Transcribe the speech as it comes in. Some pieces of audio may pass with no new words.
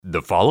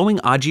The following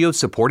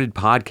audio-supported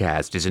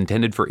podcast is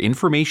intended for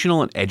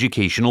informational and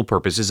educational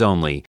purposes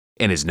only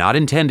and is not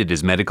intended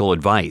as medical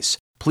advice.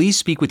 Please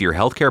speak with your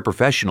healthcare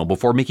professional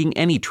before making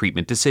any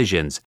treatment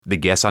decisions. The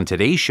guests on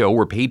today's show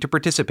were paid to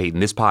participate in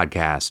this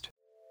podcast.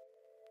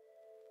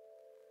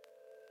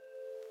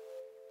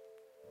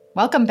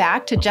 Welcome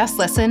back to Just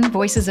Listen,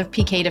 Voices of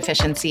PK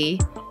Deficiency.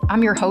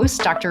 I'm your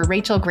host, Dr.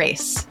 Rachel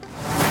Grace.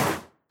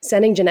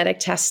 Sending genetic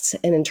tests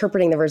and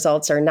interpreting the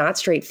results are not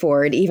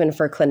straightforward, even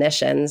for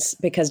clinicians,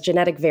 because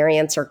genetic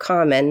variants are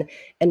common,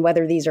 and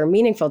whether these are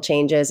meaningful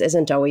changes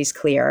isn't always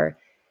clear.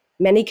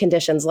 Many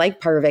conditions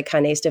like pyruvate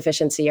kinase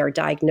deficiency are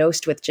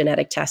diagnosed with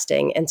genetic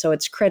testing, and so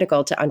it's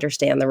critical to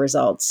understand the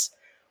results.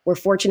 We're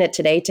fortunate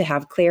today to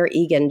have Claire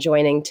Egan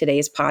joining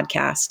today's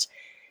podcast.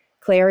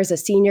 Claire is a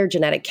senior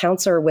genetic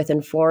counselor with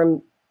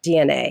Informed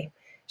DNA.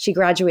 She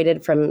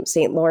graduated from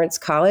St. Lawrence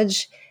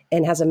College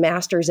and has a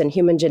master's in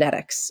human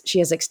genetics. She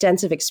has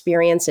extensive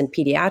experience in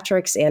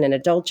pediatrics and in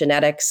adult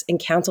genetics and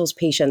counsels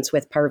patients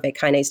with pyruvate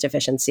kinase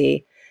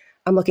deficiency.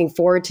 I'm looking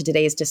forward to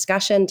today's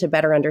discussion to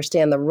better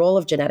understand the role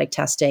of genetic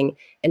testing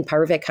in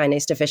pyruvate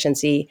kinase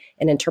deficiency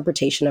and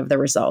interpretation of the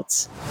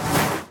results.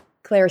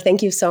 Claire,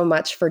 thank you so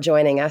much for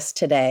joining us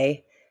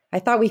today. I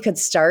thought we could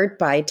start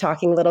by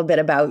talking a little bit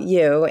about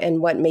you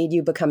and what made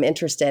you become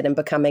interested in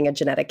becoming a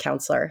genetic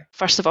counselor.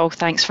 First of all,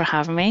 thanks for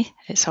having me.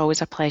 It's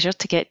always a pleasure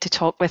to get to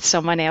talk with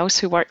someone else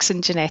who works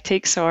in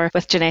genetics or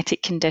with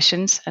genetic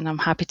conditions, and I'm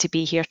happy to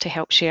be here to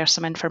help share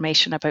some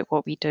information about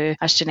what we do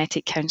as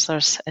genetic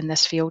counsellors in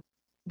this field.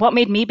 What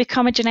made me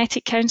become a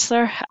genetic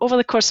counsellor? Over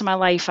the course of my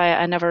life,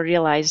 I never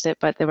realised it,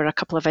 but there were a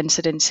couple of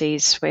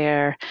incidences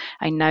where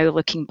I now,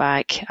 looking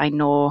back, I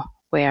know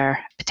were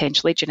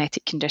potentially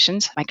genetic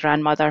conditions. My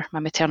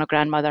maternal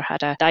grandmother,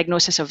 had a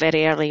diagnosis of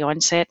very early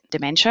onset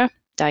dementia,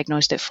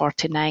 diagnosed at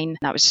 49.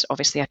 That was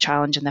obviously a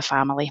challenge in the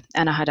family.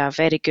 And I had a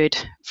very good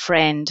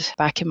friend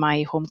back in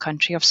my home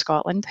country of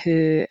Scotland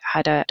who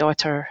had a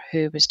daughter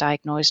who was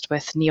diagnosed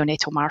with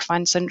neonatal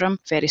Marfan syndrome,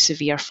 very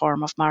severe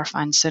form of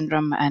Marfan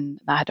syndrome.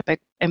 And that had a big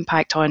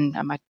impact on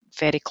my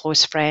very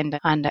close friend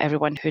and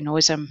everyone who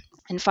knows him.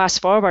 And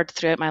fast forward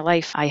throughout my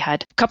life, I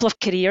had a couple of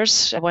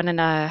careers, one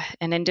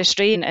in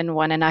industry and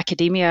one in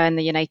academia in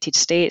the United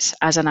States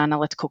as an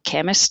analytical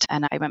chemist.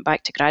 And I went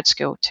back to grad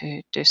school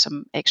to do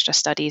some extra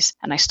studies.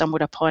 And I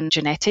stumbled upon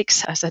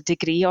genetics as a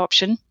degree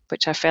option,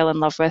 which I fell in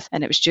love with.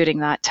 And it was during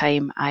that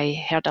time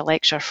I heard a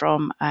lecture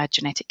from a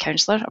genetic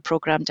counsellor, a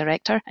program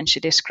director, and she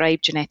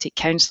described genetic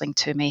counselling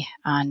to me.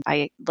 And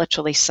I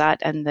literally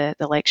sat in the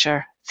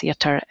lecture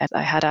theatre.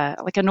 I had an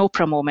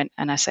Oprah moment,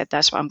 and I said,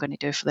 that's what I'm going to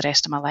do for the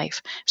rest of my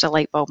life. It was a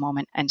light bulb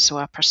moment. And so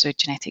I pursued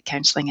genetic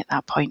counselling at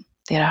that point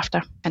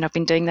thereafter. And I've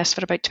been doing this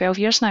for about 12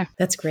 years now.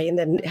 That's great. And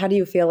then how do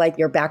you feel like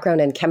your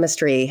background in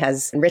chemistry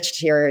has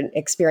enriched your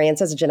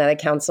experience as a genetic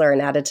counselor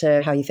and added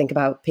to how you think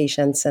about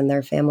patients and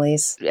their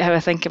families? How I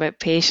think about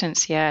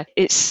patients, yeah.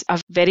 It's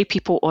a very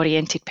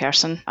people-oriented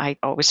person. I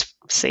always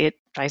say it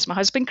drives my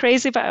husband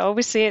crazy, but I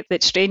always say it,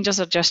 that strangers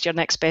are just your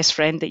next best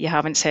friend that you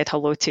haven't said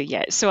hello to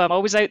yet. So I'm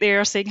always out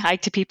there saying hi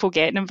to people,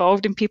 getting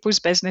involved in people's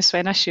business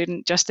when I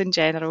shouldn't, just in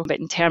general.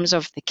 But in terms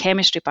of the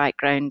chemistry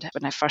background,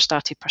 when I first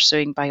started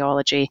pursuing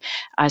biology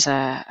as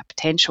a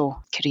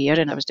potential career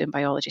and I was doing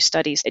biology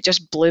studies, it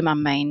just blew my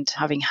mind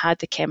having had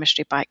the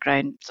chemistry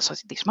background. So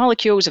these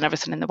molecules and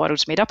everything in the world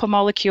is made up of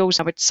molecules.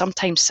 I would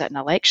sometimes sit in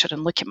a lecture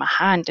and look at my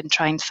hand and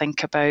try and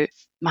think about,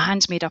 my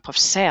hand's made up of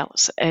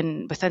cells,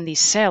 and within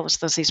these cells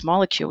there's these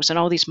molecules, and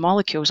all these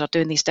molecules are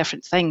doing these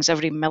different things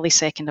every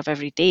millisecond of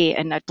every day.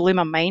 And it blew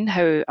my mind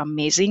how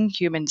amazing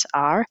humans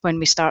are when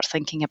we start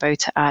thinking about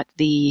it at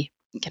the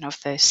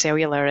the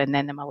cellular and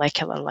then the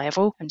molecular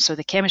level. And so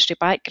the chemistry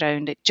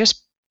background,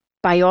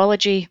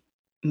 biology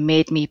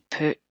made me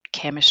put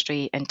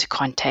chemistry into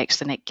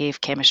context, and it gave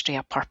chemistry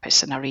a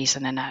purpose and a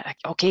reason, and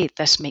okay,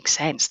 this makes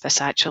sense.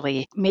 This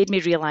actually made me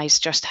realize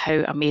just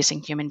how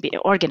amazing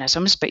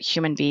organisms, but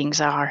human beings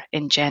are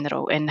in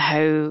general, and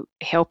how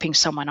helping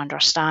someone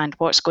understand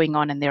what's going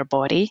on in their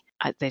body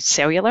at the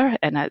cellular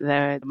and at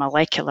the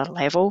molecular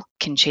level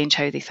can change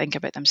how they think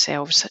about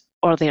themselves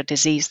or their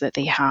disease that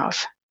they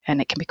have. And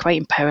it can be quite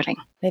empowering.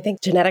 I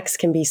think genetics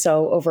can be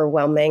so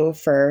overwhelming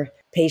for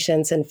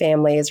patients and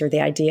families, or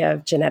the idea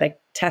of genetic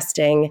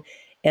testing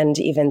and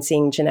even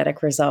seeing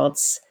genetic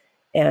results.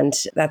 And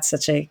that's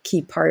such a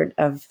key part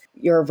of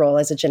your role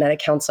as a genetic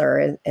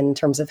counselor in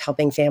terms of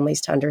helping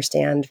families to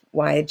understand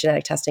why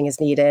genetic testing is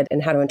needed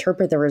and how to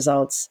interpret the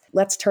results.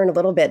 Let's turn a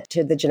little bit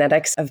to the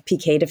genetics of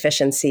PK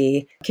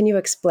deficiency. Can you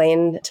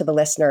explain to the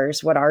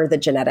listeners what are the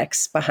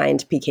genetics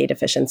behind PK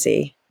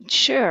deficiency?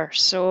 Sure.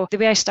 So the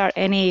way I start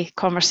any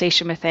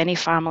conversation with any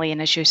family,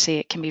 and as you say,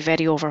 it can be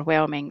very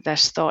overwhelming,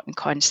 this thought and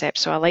concept.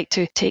 So I like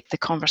to take the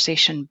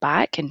conversation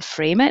back and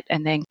frame it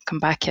and then come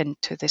back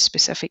into the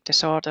specific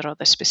disorder or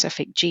the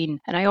specific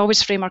gene. And I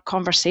always frame our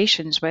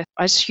conversations with,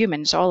 as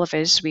humans, all of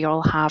us, we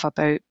all have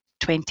about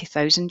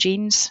 20,000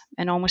 genes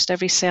in almost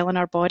every cell in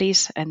our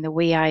bodies. And the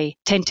way I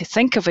tend to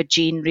think of a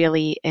gene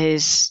really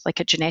is like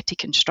a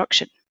genetic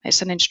instruction.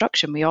 It's an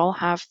instruction. We all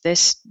have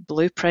this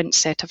blueprint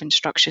set of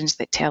instructions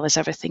that tell us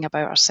everything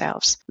about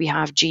ourselves. We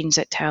have genes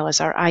that tell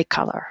us our eye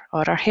colour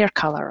or our hair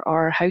colour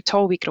or how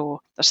tall we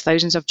grow. There's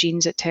thousands of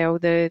genes that tell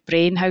the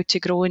brain how to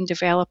grow and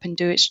develop and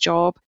do its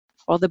job,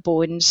 or the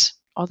bones,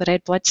 or the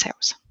red blood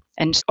cells.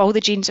 And all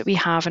the genes that we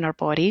have in our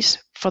bodies,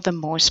 for the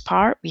most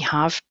part, we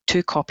have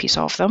 2 copies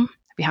of them.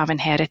 We have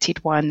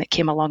inherited one that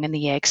came along in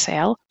the egg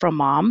cell from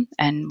mom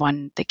and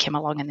one that came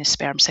along in the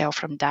sperm cell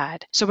from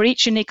dad. So we're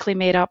each uniquely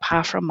made up,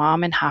 half from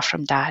mom and half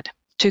from dad.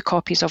 2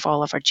 copies of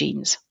all of our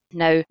genes.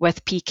 Now,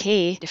 with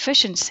PK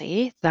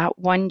deficiency, that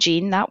one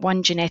gene, that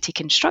one genetic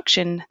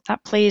instruction,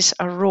 that plays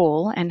a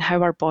role in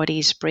how our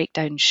bodies break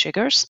down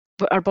sugars.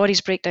 But our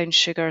bodies break down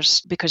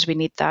sugars because we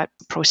need that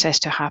process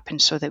to happen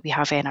so that we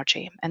have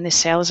energy. And the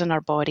cells in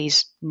our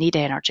bodies need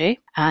energy.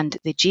 And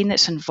the gene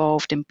that's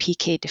involved in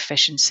PK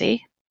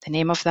deficiency, the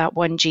name of that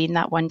one gene,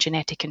 that one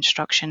genetic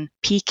instruction,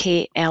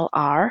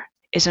 PKLR,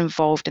 is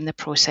involved in the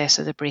process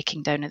of the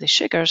breaking down of the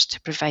sugars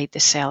to provide the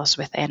cells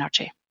with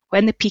energy.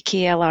 When the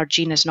PKLR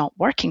gene is not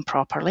working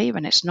properly,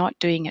 when it's not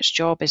doing its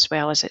job as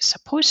well as it's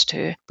supposed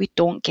to, we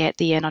don't get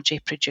the energy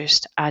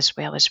produced as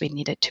well as we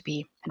need it to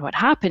be. And what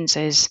happens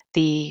is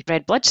the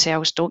red blood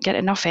cells don't get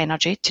enough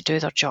energy to do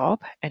their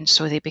job, and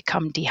so they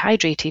become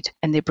dehydrated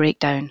and they break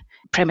down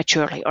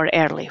prematurely or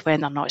early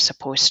when they're not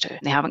supposed to.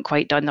 They haven't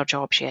quite done their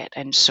jobs yet,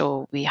 and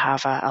so we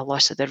have a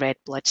loss of the red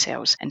blood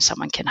cells, and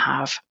someone can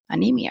have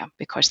anemia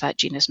because that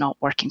gene is not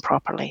working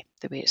properly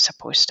the way it's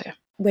supposed to.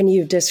 When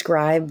you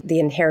describe the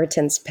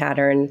inheritance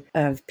pattern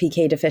of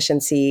PK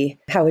deficiency,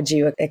 how would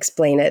you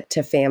explain it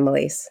to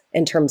families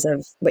in terms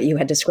of what you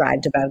had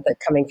described about the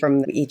coming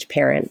from each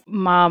parent?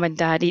 Mom and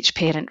dad, each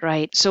parent,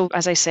 right? So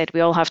as I said,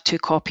 we all have 2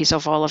 copies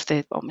of all of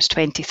the almost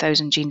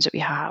 20,000 genes that we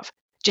have.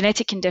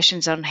 Genetic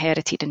conditions are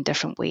inherited in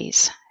different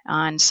ways,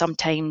 and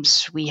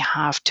sometimes we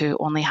have to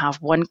only have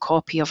 1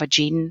 copy of a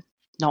gene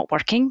not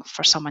working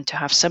for someone to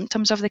have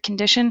symptoms of the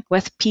condition.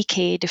 With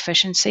PK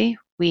deficiency,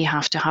 we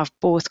have to have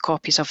both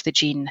copies of the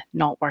gene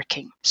not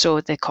working.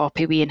 So the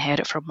copy we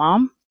inherit from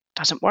mom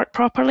doesn't work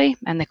properly,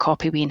 and the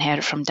copy we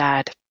inherit from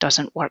dad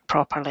doesn't work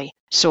properly.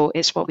 So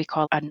it's what we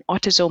call an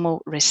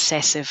autosomal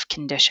recessive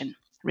condition.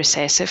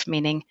 Recessive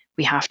meaning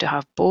we have to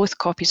have both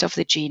copies of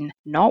the gene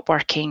not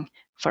working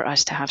for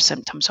us to have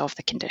symptoms of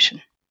the condition.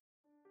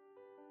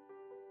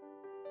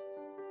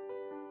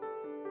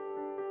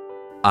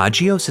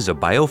 Agios is a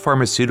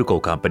biopharmaceutical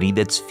company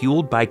that's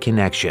fueled by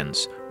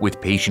connections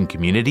with patient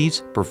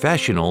communities,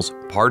 professionals,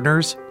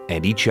 partners,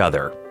 and each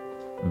other.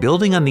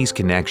 Building on these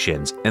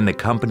connections and the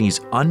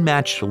company's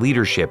unmatched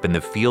leadership in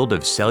the field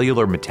of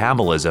cellular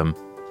metabolism,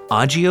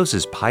 Agios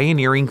is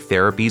pioneering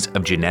therapies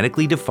of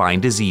genetically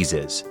defined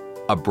diseases,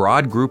 a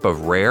broad group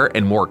of rare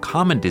and more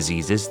common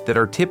diseases that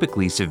are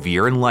typically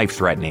severe and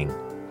life-threatening.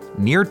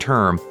 Near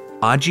term,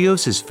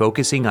 Agios is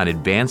focusing on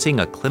advancing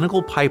a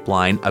clinical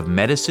pipeline of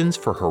medicines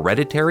for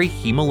hereditary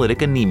hemolytic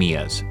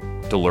anemias.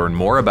 To learn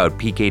more about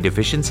PK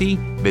deficiency,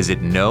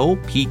 visit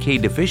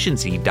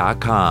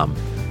knowpkdeficiency.com.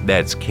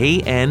 That's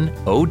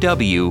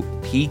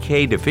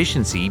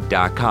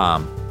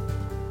KNOWPKdeficiency.com.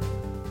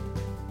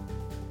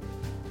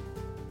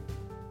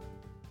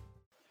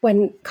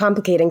 One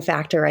complicating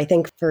factor, I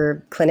think,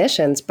 for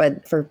clinicians,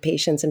 but for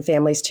patients and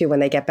families too,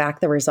 when they get back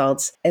the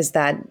results, is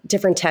that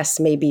different tests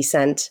may be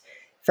sent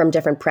from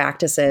different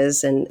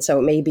practices. And so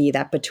it may be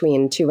that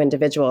between 2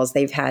 individuals,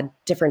 they've had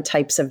different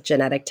types of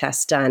genetic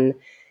tests done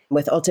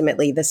with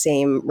ultimately the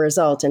same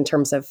result in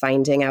terms of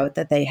finding out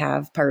that they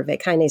have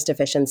pyruvate kinase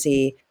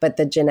deficiency, but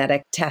the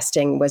genetic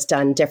testing was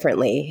done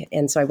differently.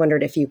 And so I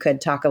wondered if you could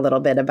talk a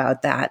little bit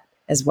about that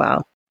as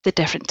well. The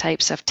different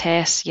types of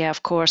tests, yeah,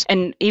 of course.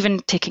 And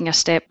even taking a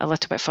step a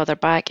little bit further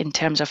back in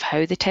terms of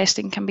how the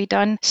testing can be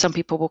done, some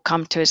people will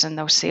come to us and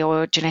they'll say,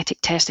 oh, genetic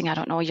testing, I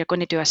don't know, you're going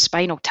to do a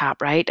spinal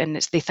tap, right? And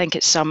they think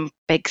it's some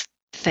big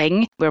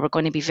thing where we're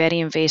going to be very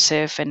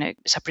invasive and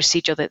it's a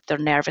procedure that they're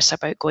nervous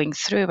about going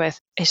through with.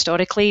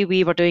 Historically,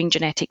 we were doing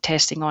genetic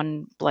testing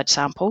on blood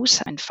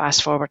samples, and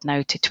fast forward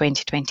now to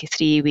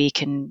 2023, we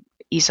can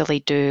easily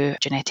do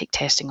genetic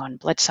testing on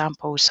blood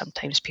samples.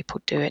 Sometimes people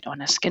do it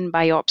on a skin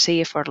biopsy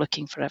if we're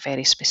looking for a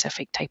very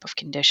specific type of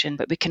condition,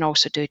 but we can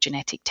also do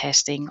genetic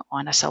testing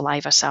on a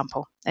saliva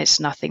sample. It's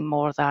nothing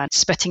more than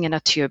spitting in a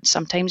tube.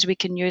 Sometimes we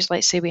can use,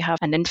 let's say we have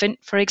an infant,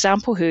 for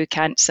example, who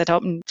can't sit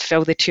up and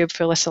fill the tube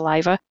full of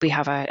saliva. We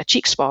have a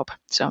cheek swab,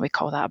 so we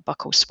call that a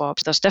buccal swab.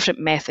 So there's different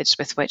methods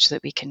with which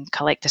that we can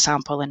collect the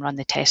sample and run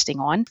the testing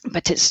on,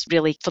 but it's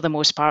really, for the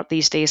most part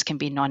these days, can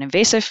be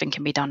non-invasive and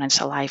can be done in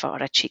saliva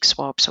or a cheek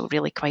swab, so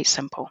really quite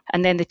simple.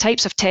 And then the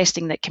types of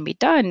testing that can be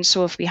done,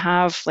 so if we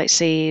have, let's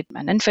say,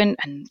 an infant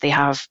and they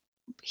have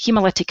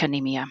hemolytic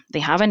anemia.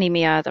 They have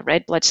anemia, the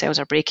red blood cells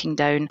are breaking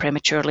down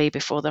prematurely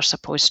before they're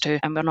supposed to,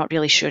 and we're not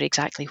really sure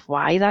exactly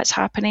why that's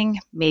happening.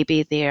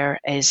 Maybe there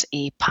is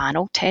a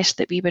panel test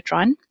that we would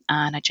run,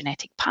 and a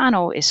genetic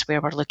panel is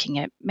where we're looking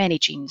at many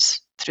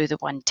genes, through the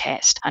one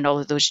test. And all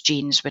of those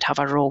genes would have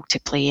a role to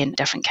play in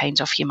different kinds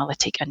of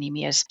hemolytic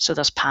anemias. So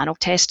there's panel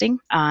testing,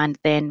 and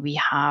then we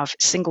have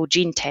single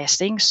gene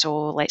testing.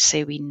 So let's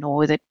say we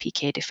know that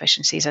PK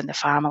deficiencies in the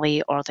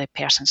family or the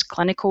person's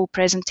clinical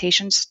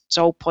presentations, it's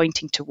all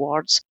pointing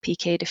towards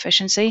PK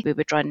deficiency. We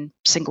would run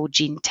single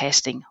gene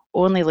testing,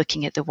 only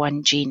looking at the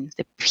one gene,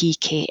 the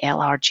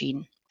PKLR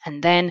gene.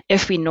 And then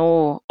if we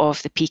know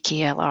of the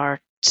PKLR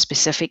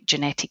specific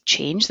genetic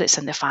change that's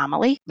in the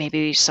family,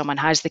 maybe someone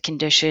has the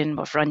condition,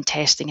 we've run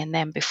testing in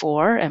them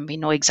before and we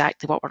know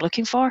exactly what we're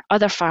looking for,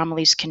 other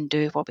families can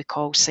do what we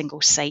call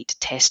single site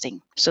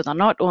testing. So they're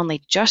not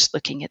only just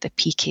looking at the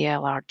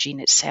PKLR gene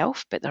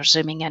itself, but they're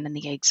zooming in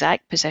the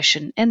exact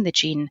position in the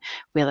gene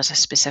where there's a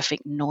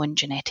specific known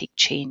genetic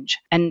change.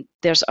 And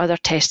there's other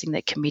testing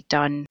that can be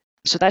done.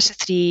 So that's the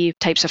 3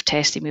 types of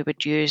testing we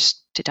would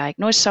use to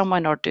diagnose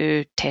someone or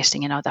do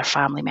testing in other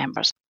family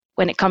members.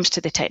 When it comes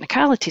to the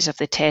technicalities of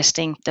the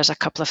testing, there's a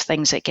couple of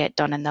things that get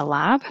done in the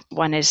lab.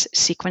 One is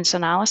sequence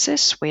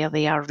analysis, where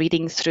they are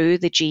reading through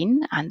the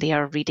gene and they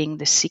are reading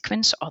the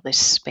sequence or the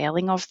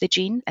spelling of the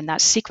gene, and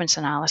that's sequence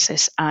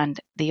analysis. And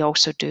they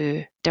also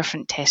do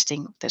different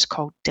testing that's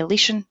called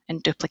deletion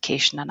and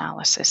duplication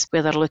analysis,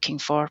 where they're looking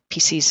for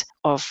pieces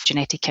of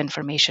genetic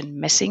information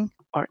missing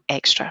or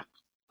extra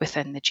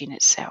within the gene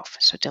itself.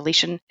 So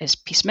deletion is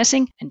piece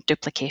missing and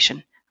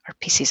duplication are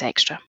pieces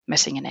extra,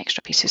 missing and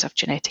extra pieces of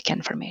genetic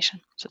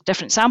information. So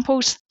different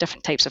samples,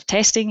 different types of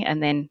testing,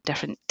 and then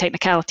different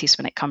technicalities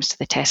when it comes to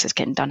the test that's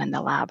getting done in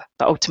the lab,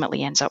 but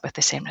ultimately ends up with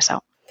the same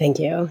result. Thank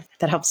you.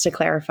 That helps to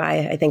clarify,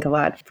 I think, a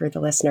lot for the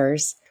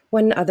listeners.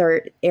 One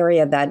other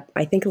area that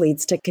I think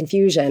leads to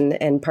confusion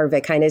in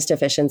pyruvate kinase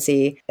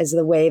deficiency is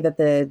the way that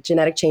the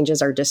genetic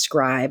changes are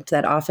described,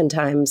 that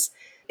oftentimes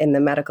in the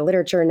medical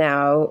literature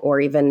now, or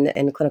even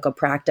in clinical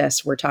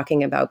practice, we're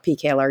talking about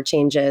PKLR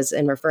changes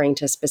and referring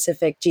to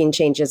specific gene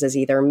changes as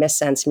either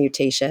missense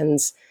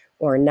mutations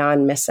or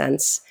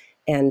non-missense.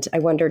 And I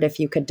wondered if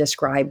you could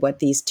describe what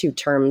these 2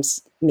 terms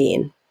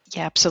mean.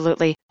 Yeah,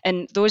 absolutely.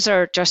 And those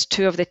are just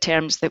 2 of the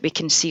terms that we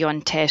can see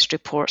on test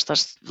reports.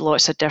 There's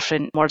lots of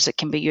different words that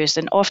can be used.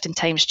 And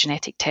oftentimes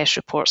genetic test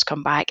reports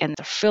come back and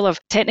they're full of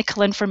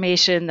technical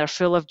information, they're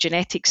full of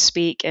genetic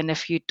speak. And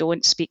if you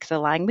don't speak the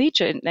language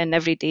in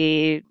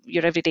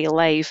your everyday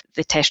life,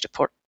 the test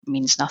report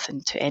means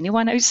nothing to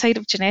anyone outside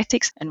of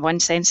genetics. In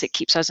one sense, it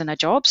keeps us in a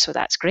job, so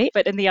that's great.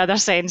 But in the other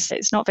sense,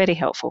 it's not very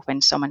helpful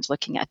when someone's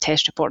looking at a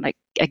test report, and it,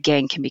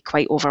 again, can be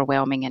quite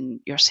overwhelming. And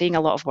you're saying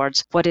a lot of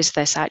words. What does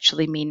this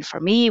actually mean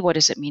for me? What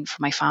does it mean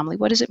for my family?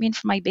 What does it mean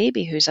for my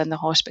baby who's in the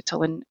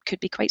hospital and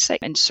could be quite sick?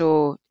 And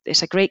so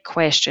it's a great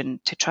question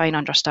to try and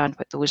understand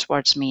what those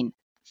words mean.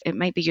 It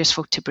might be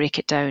useful to break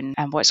it down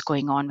and what's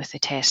going on with the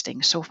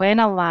testing. So when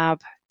a lab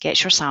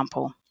gets your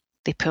sample,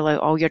 they pull out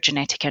all your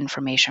genetic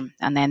information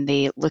and then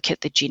they look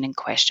at the gene in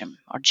question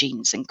or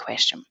genes in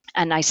question.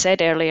 And I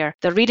said earlier,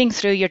 they're reading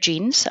through your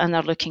genes and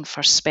they're looking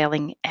for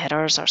spelling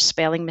errors or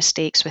spelling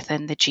mistakes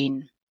within the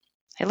gene.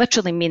 I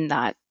literally mean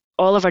that.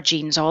 All of our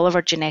genes, all of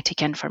our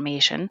genetic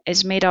information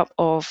is made up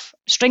of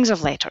strings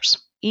of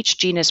letters. Each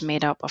gene is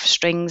made up of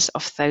strings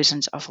of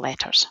thousands of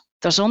letters.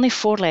 There's only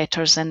 4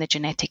 letters in the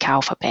genetic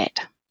alphabet.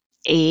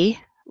 A,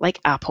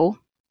 like apple.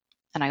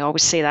 And I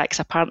always say that because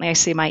apparently I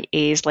say my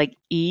A's like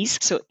E's.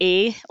 So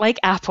A, like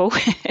apple,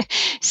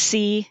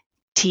 C,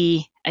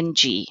 T, and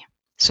G.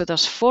 So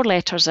there's 4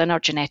 letters in our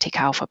genetic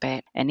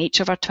alphabet, and each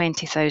of our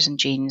 20,000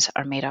 genes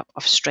are made up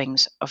of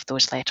strings of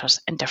those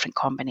letters in different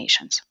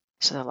combinations.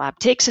 So the lab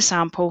takes a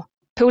sample,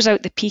 pulls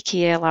out the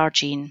PKLR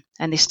gene,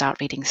 and they start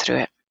reading through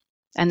it.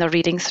 And they're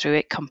reading through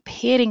it,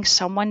 comparing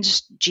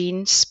someone's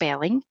gene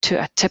spelling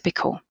to a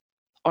typical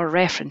or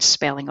reference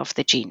spelling of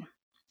the gene.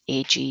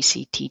 A, G,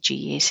 C, T,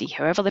 G, A, C,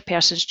 however the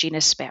person's gene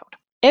is spelled.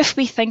 If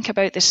we think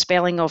about the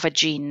spelling of a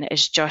gene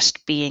as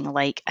just being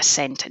like a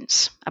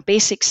sentence, a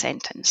basic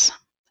sentence,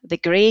 the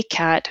grey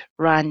cat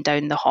ran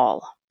down the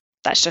hall.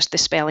 That's just the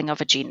spelling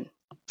of a gene.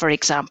 For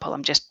example,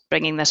 I'm just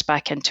bringing this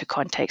back into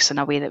context in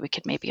a way that we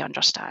could maybe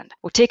understand.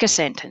 We'll take a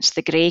sentence,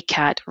 the grey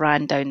cat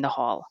ran down the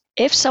hall.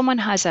 If someone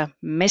has a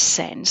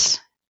missense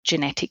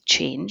genetic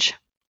change,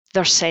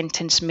 their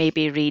sentence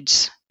maybe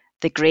reads,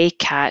 the grey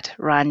cat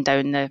ran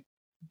down the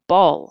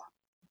ball,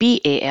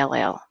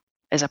 B-A-L-L,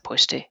 as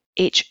opposed to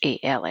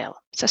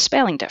H-A-L-L. It's a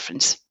spelling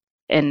difference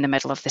in the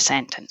middle of the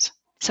sentence.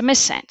 It's a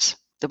missense.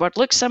 The word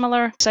looks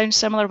similar, sounds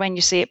similar when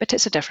you say it, but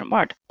it's a different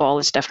word. Ball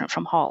is different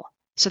from hall.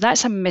 So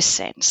that's a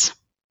missense.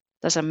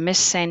 There's a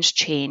missense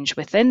change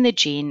within the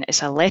gene.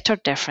 It's a letter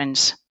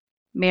difference,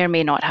 may or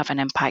may not have an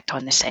impact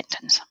on the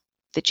sentence,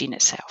 the gene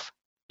itself.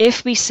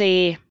 If we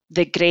say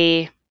the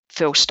grey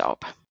full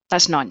stop,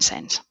 that's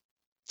nonsense.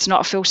 It's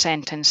not a full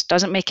sentence,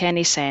 doesn't make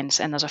any sense,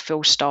 and there's a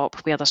full stop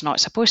where there's not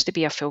supposed to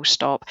be a full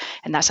stop,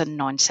 and that's a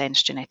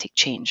nonsense genetic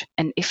change.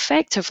 And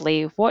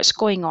effectively, what's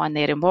going on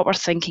there and what we're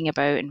thinking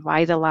about and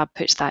why the lab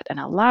puts that in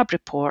a lab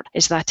report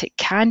is that it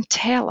can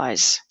tell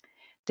us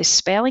the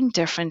spelling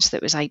difference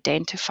that was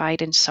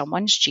identified in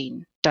someone's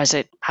gene. Does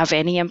it have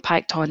any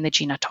impact on the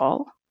gene at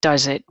all?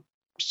 Does it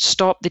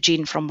stop the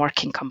gene from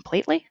working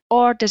completely?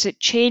 Or does it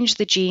change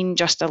the gene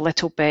just a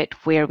little bit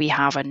where we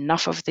have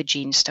enough of the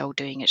gene still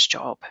doing its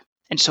job?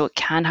 And so it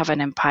can have an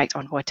impact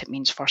on what it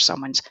means for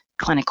someone's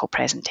clinical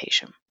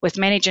presentation. With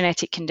many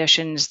genetic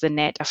conditions, the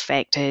net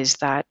effect is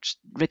that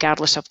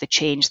regardless of the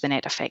change, the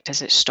net effect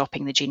is it's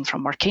stopping the gene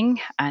from working.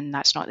 And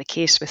that's not the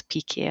case with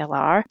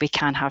PKLR. We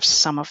can have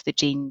some of the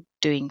gene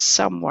doing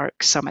some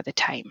work some of the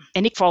time.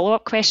 Any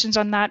follow-up questions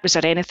on that? Was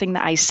there anything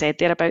that I said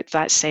there about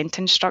that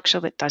sentence structure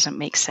that doesn't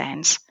make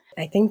sense?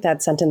 I think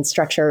that sentence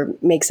structure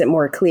makes it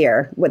more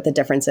clear what the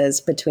difference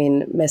is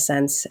between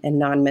missense and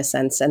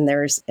non-missense. And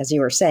there's, as you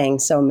were saying,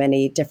 so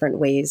many different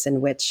ways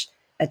in which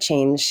a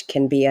change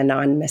can be a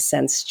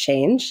non-missense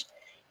change.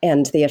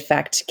 And the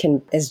effect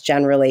is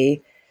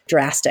generally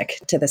drastic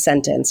to the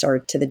sentence or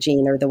to the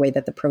gene or the way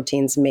that the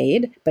protein's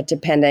made. But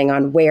depending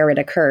on where it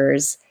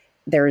occurs,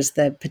 there's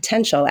the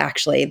potential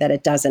actually that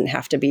it doesn't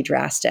have to be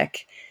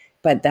drastic,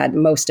 but that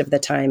most of the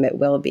time it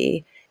will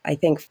be. I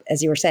think,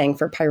 as you were saying,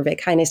 for pyruvate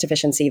kinase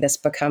deficiency, this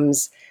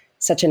becomes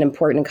such an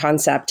important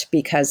concept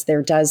because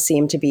there does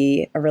seem to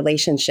be a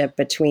relationship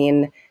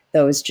between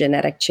those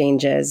genetic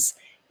changes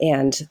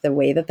and the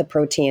way that the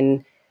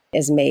protein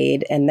is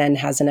made and then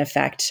has an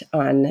effect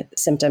on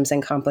symptoms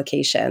and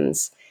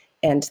complications.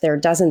 And there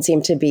doesn't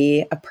seem to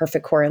be a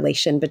perfect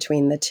correlation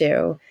between the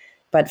two.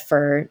 But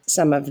for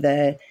some of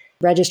the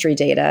registry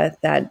data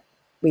that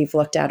we've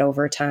looked at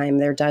over time,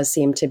 there does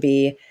seem to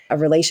be a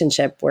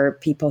relationship where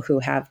people who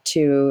have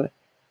two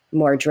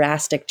more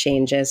drastic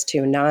changes,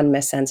 two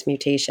non-missense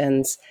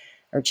mutations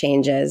or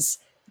changes,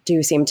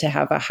 do seem to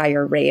have a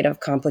higher rate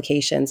of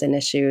complications and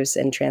issues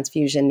and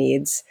transfusion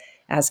needs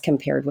as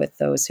compared with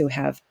those who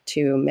have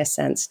two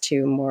missense,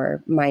 two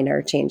more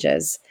minor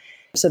changes.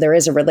 So there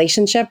is a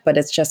relationship, but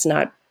it's just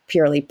not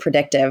purely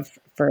predictive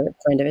for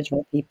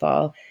individual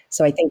people.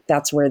 So I think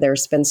that's where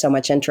there's been so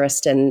much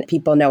interest in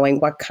people knowing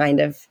what kind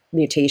of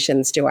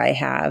mutations do I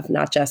have,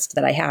 not just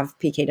that I have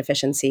PK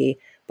deficiency,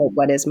 but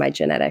what is my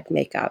genetic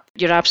makeup.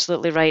 You're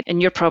absolutely right.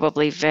 And you're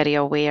probably very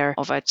aware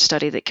of a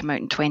study that came out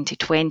in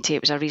 2020.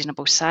 It was a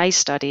reasonable size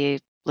study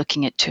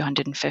looking at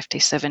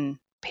 257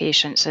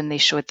 patients, and they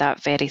showed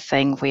that very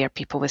thing where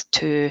people with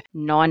two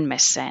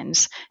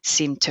non-missense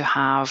seem to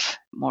have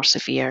more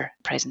severe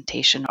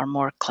presentation or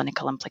more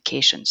clinical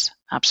implications.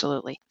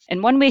 Absolutely.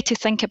 And one way to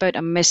think about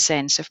a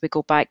missense, if we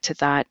go back to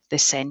that, the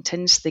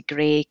sentence, the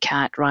grey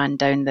cat ran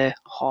down the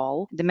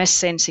hall. The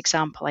missense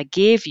example I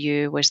gave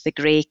you was the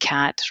grey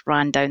cat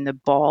ran down the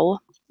ball.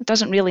 It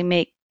doesn't really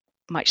make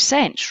much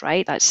sense,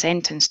 right? That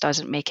sentence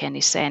doesn't make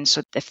any sense.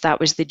 So if that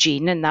was the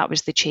gene and that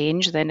was the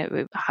change, then it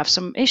would have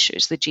some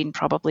issues. The gene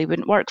probably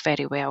wouldn't work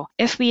very well.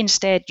 If we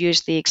instead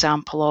use the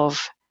example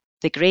of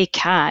the grey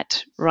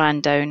cat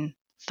ran down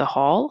the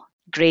hall,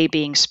 grey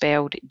being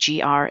spelled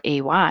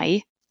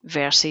Gray,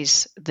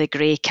 versus the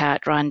grey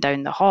cat ran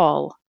down the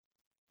hall,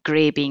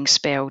 grey being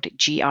spelled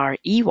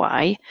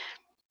Grey,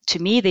 to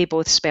me they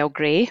both spell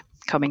grey,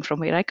 coming from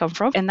where I come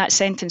from, and that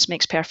sentence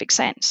makes perfect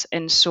sense.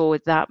 And so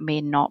that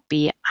may not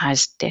be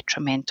as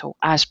detrimental,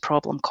 as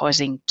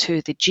problem-causing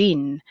to the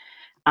gene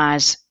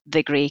as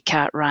the grey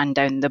cat ran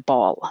down the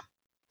ball.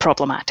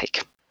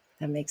 Problematic.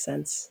 That makes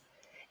sense.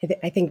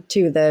 I think,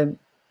 too, the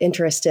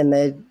interest in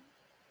the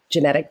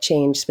genetic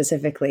change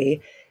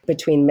specifically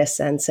between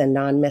missense and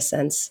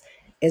non-missense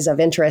is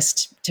of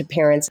interest to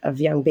parents of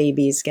young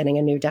babies getting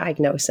a new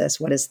diagnosis.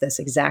 What does this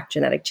exact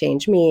genetic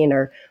change mean?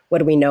 Or what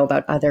do we know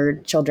about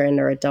other children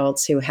or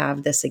adults who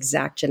have this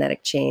exact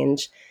genetic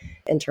change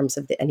in terms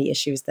of any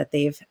issues that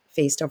they've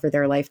faced over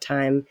their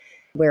lifetime?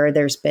 Where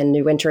there's been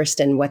new interest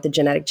in what the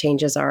genetic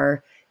changes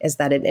are is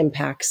that it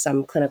impacts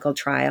some clinical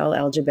trial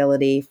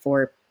eligibility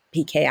for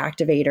PK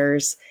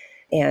activators,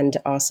 and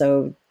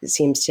also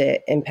seems to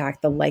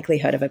impact the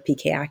likelihood of a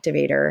PK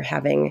activator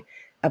having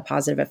a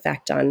positive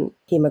effect on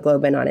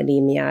hemoglobin, on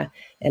anemia,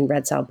 and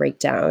red cell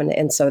breakdown.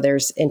 And so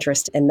there's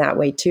interest in that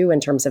way too,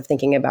 in terms of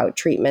thinking about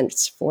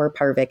treatments for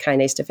pyruvate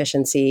kinase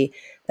deficiency,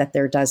 that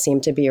there does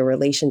seem to be a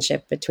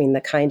relationship between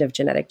the kind of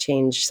genetic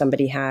change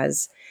somebody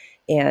has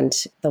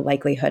and the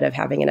likelihood of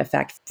having an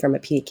effect from a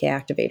PK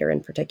activator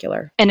in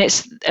particular. And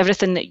it's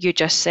everything that you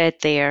just said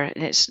there.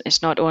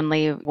 It's not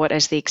only what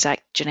is the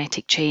exact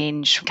genetic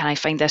change, can I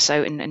find this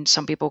out? And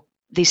some people,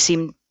 they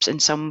seem in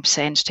some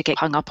sense to get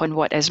hung up on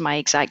what is my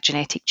exact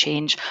genetic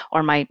change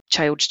or my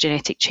child's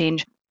genetic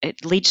change.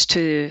 It leads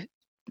to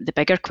the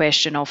bigger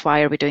question of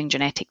why are we doing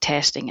genetic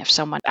testing? If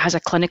someone has a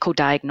clinical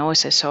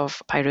diagnosis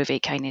of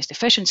pyruvate kinase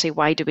deficiency,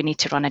 why do we need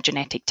to run a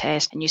genetic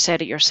test? And you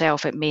said it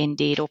yourself, it may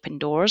indeed open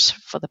doors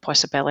for the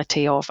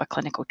possibility of a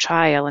clinical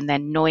trial, and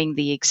then knowing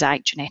the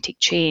exact genetic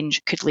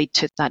change could lead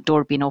to that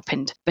door being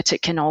opened. But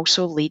it can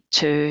also lead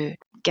to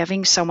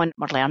giving someone,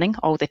 we're learning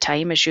all the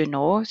time, as you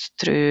know,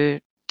 through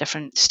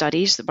different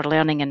studies that we're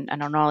learning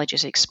and our knowledge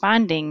is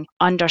expanding,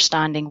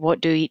 understanding what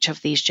do each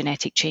of these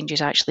genetic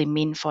changes actually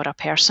mean for a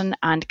person,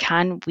 and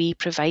can we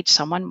provide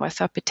someone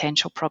with a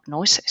potential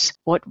prognosis?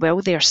 What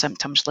will their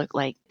symptoms look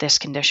like? This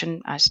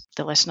condition, as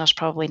the listeners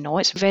probably know,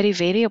 it's very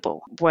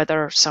variable.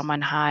 Whether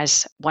someone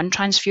has one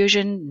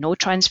transfusion, no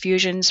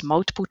transfusions,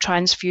 multiple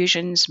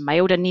transfusions,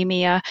 mild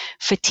anemia,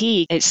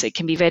 fatigue, it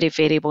can be very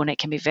variable and it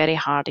can be very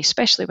hard,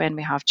 especially when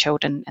we have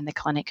children in the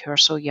clinic who are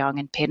so young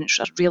and parents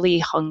are really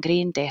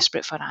hungry and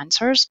desperate for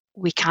answers.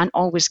 We can't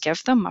always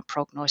give them a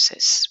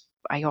prognosis.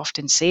 I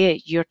often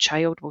say your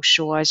child will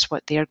show us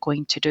what they're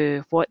going to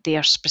do, what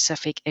their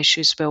specific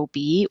issues will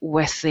be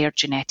with their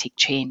genetic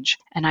change.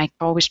 And I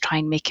always try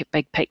and make it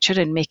big picture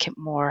and make it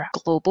more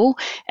global,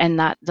 in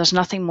that there's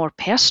nothing more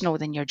personal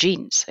than your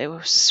genes.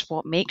 It's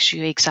what makes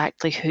you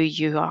exactly who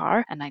you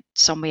are. And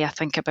some way I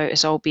think about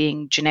is all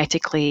being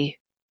genetically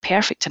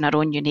perfect in our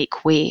own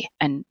unique way.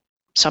 And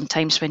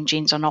sometimes when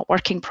genes are not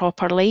working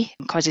properly,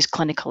 it causes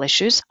clinical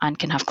issues and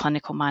can have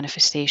clinical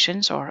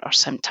manifestations or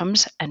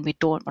symptoms, and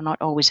we're not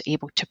always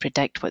able to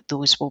predict what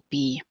those will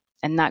be.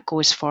 And that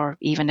goes for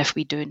even if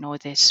we do know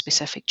the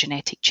specific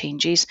genetic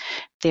changes,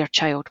 their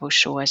child will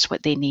show us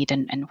what they need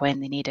and when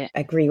they need it. I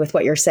agree with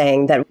what you're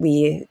saying, that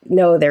we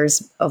know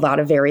there's a lot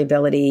of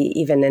variability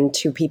even in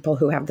two people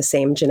who have the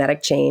same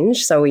genetic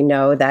change. So we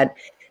know that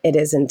it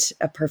isn't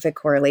a perfect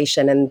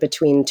correlation. And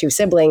between two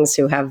siblings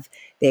who have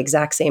the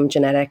exact same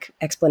genetic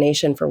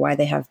explanation for why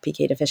they have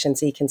PK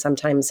deficiency can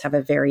sometimes have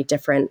a very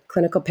different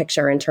clinical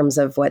picture in terms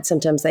of what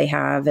symptoms they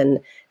have and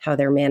how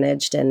they're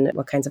managed and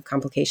what kinds of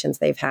complications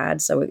they've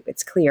had. So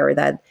it's clear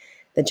that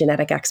the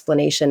genetic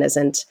explanation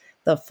isn't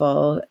the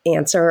full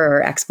answer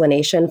or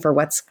explanation for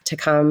what's to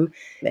come,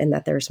 and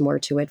that there's more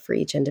to it for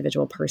each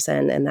individual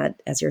person. And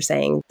that, as you're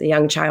saying, the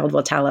young child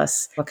will tell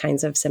us what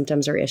kinds of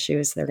symptoms or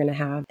issues they're going to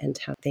have and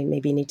how they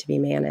maybe need to be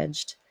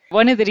managed.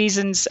 One of the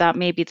reasons that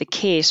may be the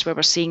case where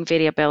we're seeing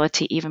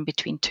variability even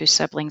between two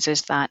siblings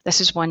is that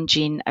this is one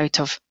gene out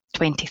of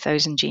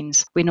 20,000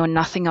 genes. We know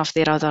nothing of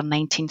their other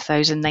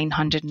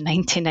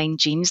 19,999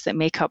 genes that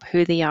make up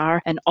who they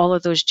are, and all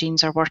of those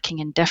genes are working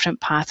in different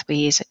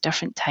pathways at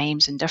different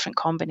times in different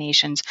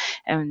combinations.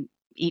 And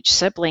each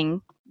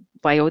sibling,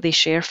 while they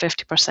share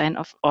 50%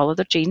 of all of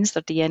their genes,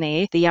 their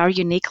DNA, they are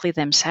uniquely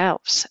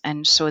themselves.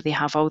 And so they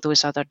have all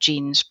those other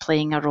genes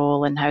playing a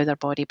role in how their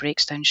body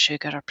breaks down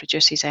sugar or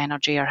produces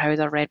energy or how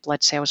their red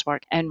blood cells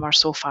work. And we're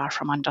so far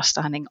from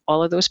understanding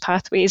all of those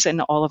pathways and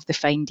all of the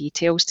fine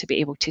details to be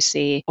able to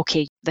say,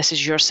 okay, this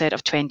is your set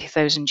of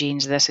 20,000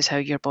 genes. This is how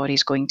your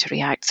body's going to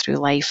react through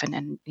life and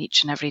in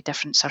each and every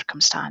different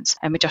circumstance.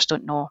 And we just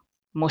don't know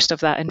most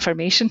of that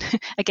information.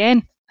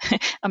 Again,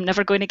 I'm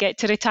never going to get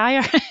to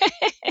retire.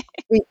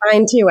 We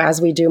find too,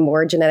 as we do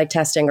more genetic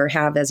testing or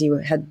have, as you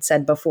had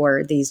said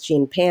before, these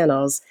gene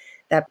panels,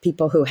 that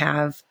people who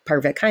have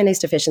pyruvate kinase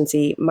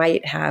deficiency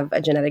might have a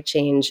genetic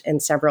change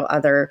in several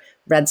other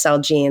red cell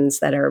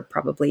genes that are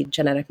probably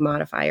genetic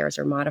modifiers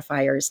or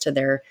modifiers to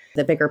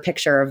the bigger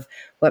picture of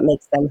what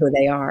makes them who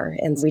they are.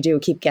 And we do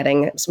keep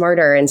getting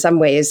smarter in some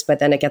ways, but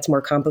then it gets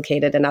more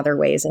complicated in other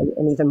ways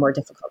and even more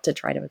difficult to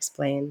try to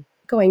explain.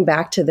 Going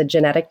back to the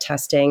genetic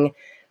testing,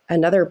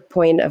 another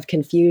point of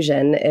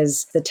confusion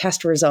is the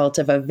test result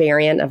of a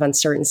variant of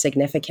uncertain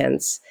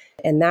significance.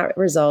 And that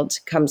result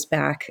comes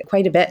back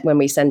quite a bit when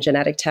we send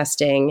genetic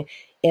testing.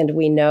 And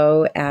we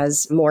know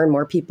as more and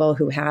more people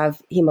who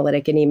have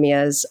hemolytic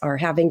anemias are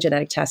having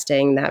genetic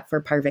testing, that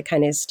for pyruvate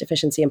kinase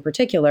deficiency in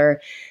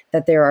particular,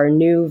 that there are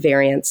new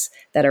variants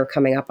that are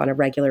coming up on a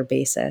regular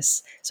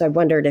basis. So I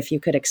wondered if you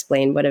could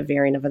explain what a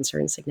variant of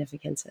uncertain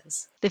significance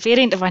is. The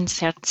variant of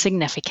uncertain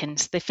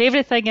significance, the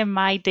favorite thing in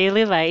my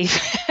daily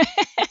life.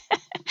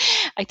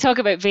 I talk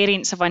about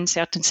variants of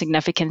uncertain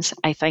significance,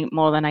 I think,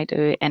 more than I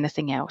do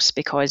anything else,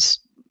 because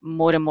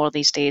more and more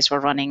these days we're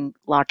running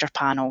larger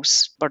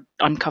panels. We're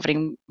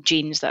uncovering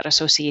genes that are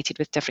associated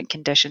with different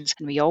conditions.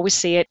 And we always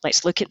say it,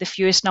 let's look at the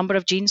fewest number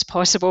of genes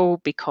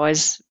possible,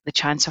 because the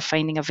chance of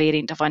finding a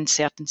variant of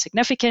uncertain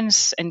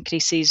significance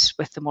increases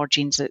with the more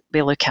genes that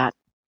we look at.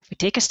 If we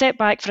take a step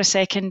back for a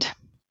second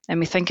and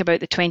we think about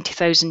the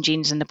 20,000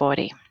 genes in the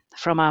body.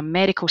 From a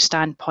medical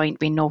standpoint,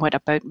 we know what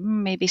about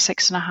maybe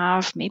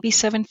 6,500, maybe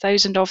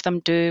 7,000 of them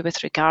do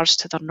with regards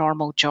to their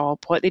normal job,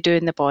 what they do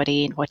in the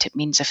body and what it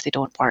means if they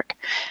don't work.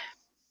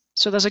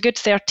 So there's a good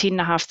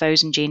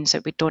 13,500 genes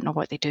that we don't know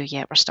what they do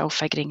yet. We're still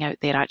figuring out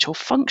their actual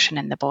function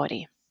in the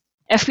body.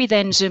 If we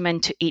then zoom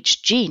into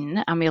each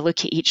gene and we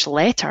look at each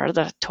letter,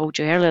 that I told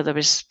you earlier, there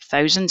was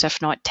thousands,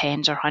 if not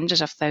tens or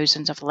hundreds of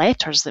thousands of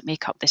letters that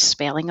make up the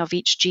spelling of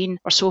each gene.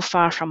 We're so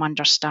far from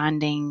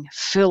understanding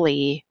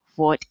fully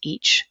what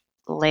each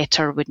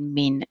letter would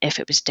mean if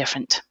it was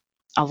different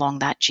along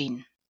that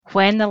gene.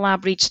 When the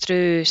lab reads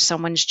through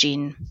someone's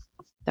gene,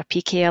 their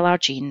PKLR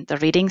gene, they're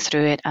reading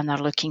through it and they're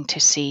looking to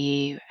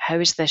see how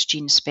is this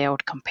gene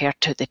spelled compared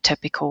to the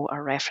typical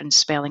or reference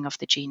spelling of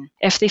the gene.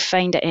 If they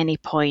find at any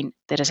point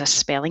there is a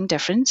spelling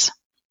difference,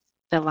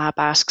 the lab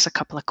asks a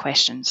couple of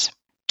questions.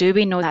 Do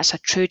we know that's a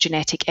true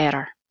genetic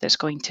error? that's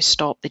going to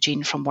stop the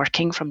gene from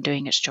working, from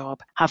doing its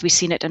job? Have we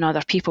seen it in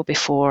other people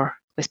before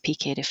with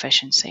PK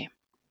deficiency?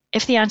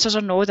 If the answers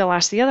are no, they'll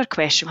ask the other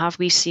question, have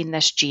we seen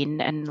this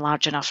gene in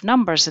large enough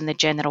numbers in the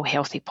general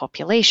healthy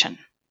population?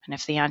 And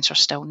if the answer's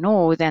still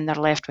no, then they're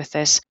left with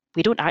this,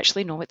 we don't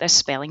actually know what this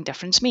spelling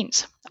difference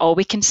means. All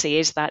we can say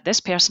is that this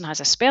person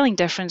has a spelling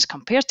difference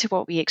compared to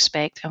what we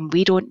expect, and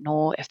we don't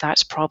know if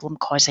that's problem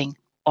causing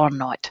or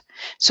not.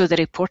 So they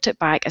report it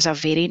back as a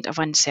variant of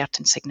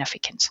uncertain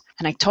significance.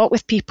 And I talk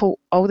with people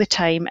all the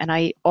time, and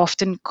I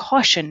often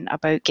caution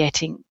about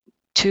getting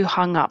too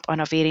hung up on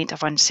a variant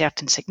of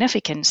uncertain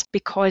significance,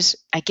 because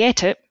I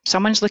get it,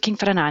 someone's looking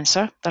for an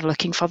answer, they're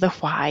looking for the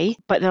why,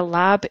 but the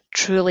lab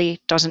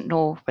truly doesn't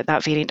know what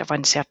that variant of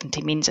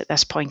uncertainty means at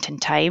this point in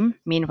time.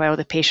 Meanwhile,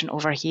 the patient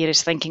over here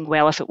is thinking,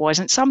 well, if it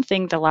wasn't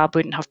something, the lab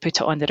wouldn't have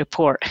put it on the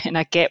report. And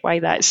I get why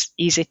that's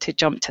easy to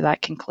jump to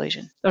that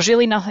conclusion. There's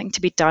really nothing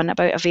to be done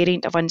about a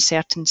variant of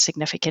uncertain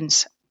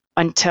significance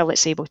until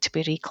it's able to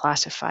be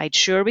reclassified.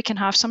 Sure, we can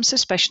have some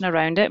suspicion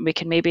around it, and we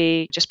can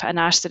maybe just put an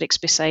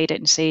asterisk beside it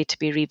and say to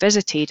be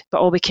revisited, but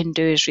all we can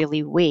do is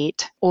really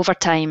wait. Over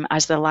time,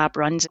 as the lab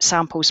runs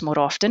samples more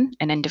often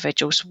in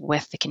individuals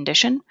with the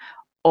condition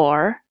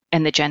or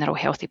in the general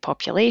healthy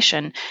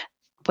population,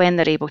 when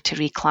they're able to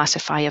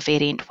reclassify a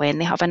variant, when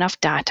they have enough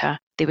data,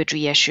 they would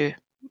reissue,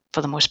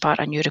 for the most part,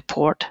 a new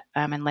report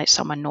and let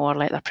someone know or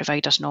let their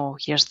providers know,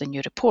 here's the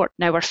new report.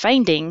 Now we're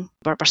starting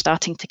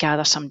to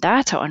gather some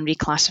data on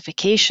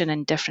reclassification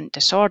in different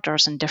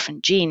disorders and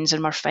different genes,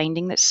 and we're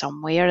finding that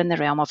somewhere in the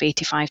realm of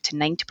 85 to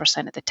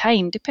 90% of the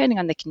time, depending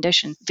on the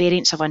condition,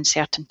 variants of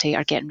uncertainty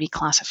are getting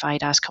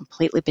reclassified as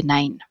completely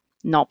benign,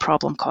 not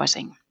problem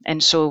causing.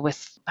 And so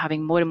with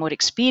having more and more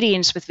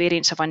experience with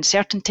variants of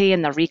uncertainty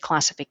and their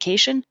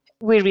reclassification,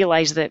 we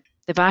realize that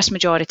the vast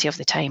majority of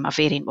the time, a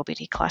variant will be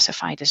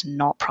reclassified as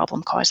not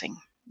problem causing,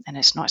 and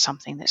it's not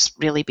something that's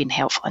really been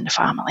helpful in the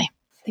family.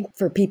 I think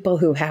for people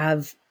who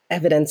have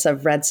evidence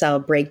of red cell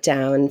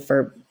breakdown,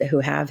 for who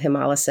have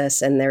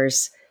hemolysis, and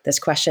there's this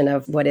question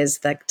of what is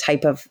the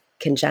type of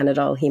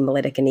congenital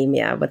hemolytic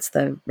anemia, what's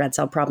the red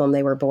cell problem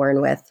they were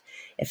born with,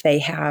 if they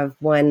have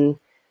one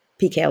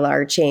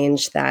PKLR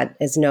change that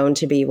is known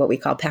to be what we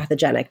call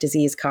pathogenic,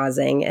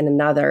 disease-causing, and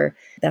another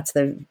that's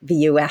the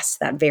VUS,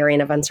 that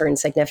variant of uncertain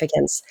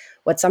significance.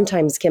 What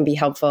sometimes can be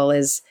helpful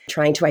is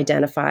trying to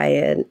identify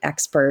an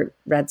expert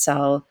red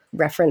cell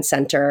reference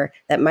center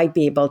that might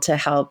be able to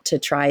help to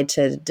try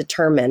to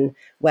determine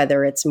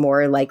whether it's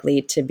more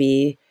likely to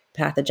be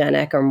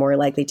pathogenic or more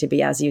likely to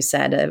be, as you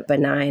said, a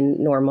benign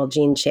normal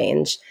gene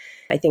change.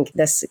 I think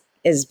this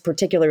is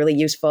particularly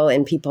useful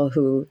in people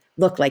who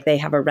look like they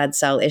have a red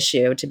cell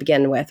issue to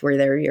begin with,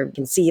 where you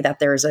can see that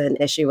there's an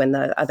issue in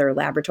the other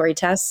laboratory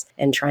tests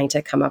and trying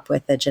to come up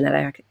with a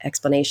genetic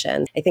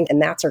explanation. I think in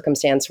that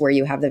circumstance where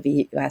you have the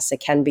VUS,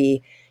 it can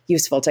be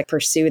useful to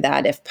pursue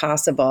that if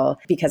possible,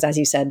 because as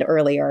you said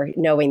earlier,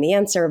 knowing the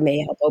answer may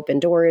help open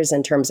doors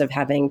in terms of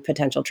having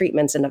potential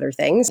treatments and other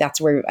things. That's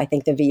where I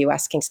think the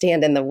VUS can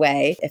stand in the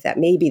way, if that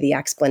may be the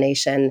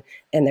explanation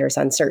and there's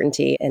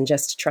uncertainty, and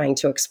just trying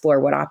to explore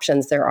what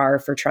options there are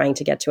for trying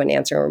to get to an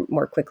answer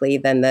more quickly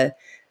than the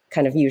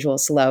kind of usual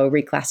slow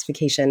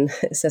reclassification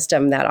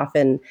system that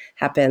often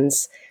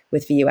happens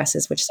with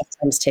VUSs, which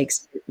sometimes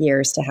takes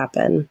years to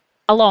happen.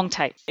 A long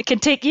time. It can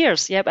take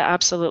years. Yeah, but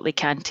absolutely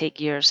can take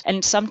years.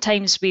 And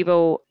sometimes we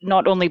will,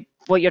 not only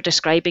what you're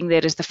describing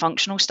there is the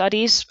functional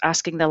studies,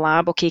 asking the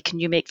lab, okay, can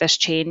you make this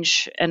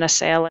change in a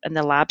cell in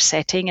the lab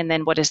setting? And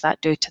then what does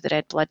that do to the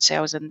red blood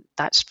cells? And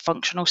that's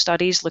functional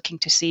studies, looking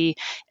to see,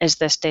 is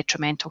this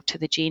detrimental to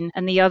the gene?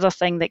 And the other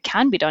thing that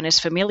can be done is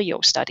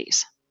familial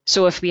studies.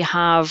 So if we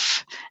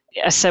have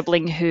a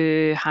sibling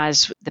who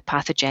has the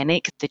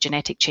pathogenic, the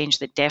genetic change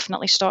that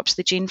definitely stops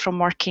the gene from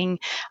working,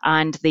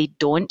 and they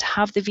don't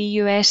have the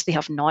VUS, they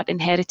have not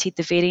inherited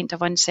the variant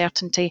of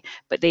uncertainty,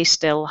 but they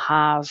still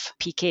have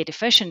PK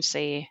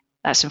deficiency,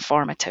 that's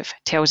informative.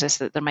 It tells us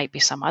that there might be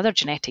some other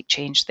genetic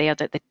change there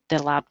that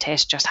the lab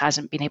test just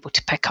hasn't been able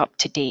to pick up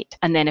to date.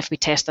 And then if we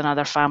test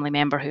another family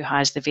member who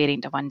has the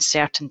variant of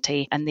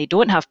uncertainty and they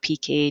don't have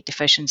PK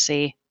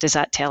deficiency, does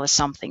that tell us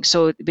something?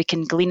 So we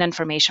can glean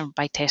information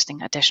by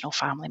testing additional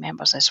family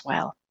members as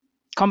well.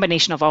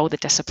 Combination of all the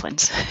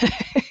disciplines.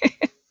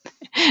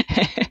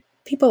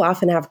 People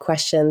often have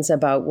questions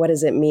about what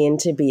does it mean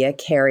to be a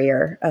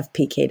carrier of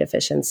PK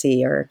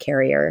deficiency or a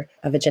carrier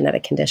of a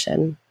genetic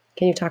condition.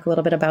 Can you talk a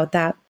little bit about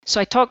that?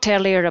 So I talked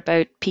earlier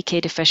about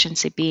PK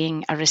deficiency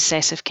being a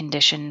recessive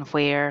condition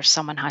where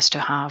someone has to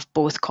have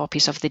both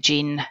copies of the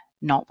gene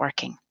not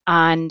working.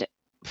 And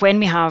when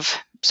we have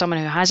someone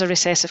who has a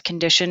recessive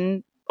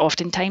condition,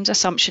 oftentimes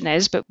assumption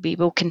is, but we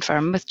will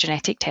confirm with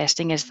genetic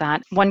testing, is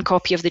that one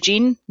copy of the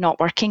gene not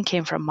working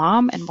came from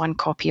mom and one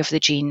copy of the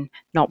gene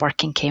not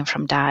working came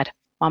from dad.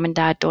 Mom and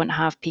dad don't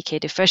have PK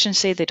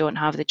deficiency, they don't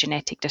have the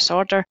genetic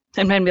disorder.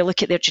 And when we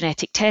look at their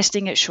genetic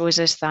testing, it shows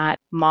us that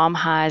mom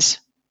has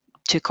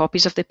 2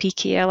 copies of the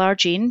PKLR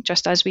gene,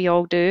 just as we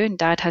all do, and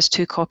dad has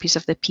 2 copies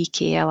of the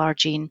PKLR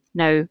gene.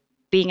 Now,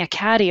 being a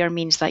carrier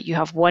means that you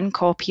have one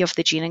copy of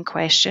the gene in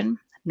question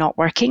not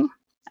working,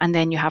 and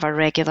then you have a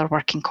regular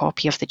working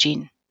copy of the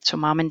gene. So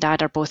mom and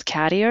dad are both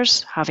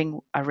carriers,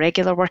 having a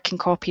regular working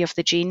copy of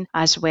the gene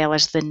as well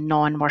as the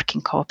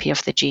non-working copy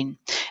of the gene.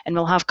 And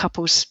we'll have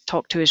couples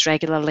talk to us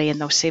regularly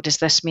and they'll say, does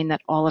this mean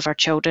that all of our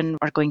children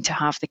are going to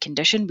have the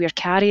condition? We're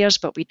carriers,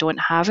 but we don't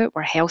have it.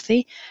 We're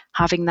healthy.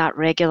 Having that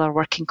regular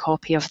working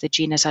copy of the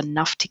gene is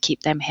enough to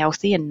keep them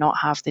healthy and not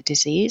have the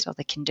disease or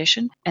the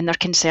condition. And they're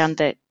concerned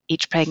that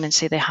each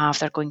pregnancy they have,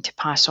 they're going to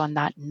pass on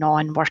that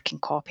non-working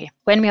copy.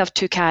 When we have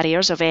two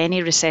carriers of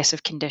any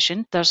recessive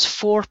condition, there's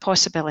four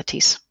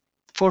possibilities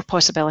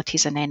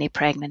in any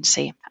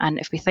pregnancy. And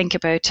if we think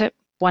about it,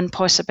 one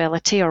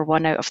possibility or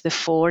one out of the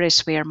four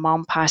is where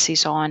mom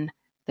passes on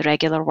the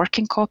regular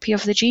working copy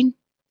of the gene,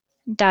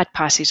 dad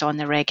passes on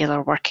the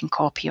regular working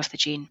copy of the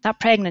gene.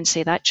 That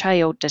pregnancy, that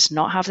child does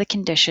not have the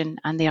condition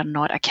and they are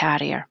not a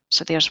carrier.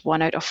 So there's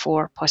one out of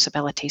four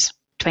possibilities,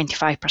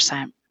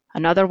 25%.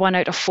 Another one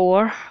out of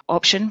four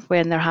option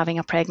when they're having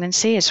a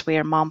pregnancy is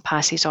where mom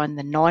passes on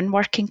the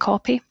non-working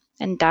copy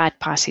and dad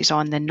passes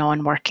on the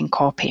non-working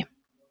copy.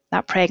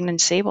 That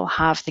pregnancy will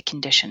have the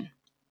condition.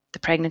 The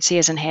pregnancy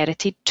has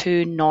inherited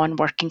two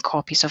non-working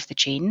copies of the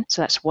gene,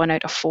 so that's one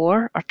out of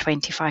four or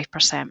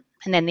 25%.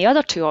 And then the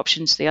other two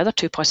options, the other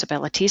two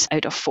possibilities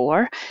out of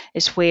four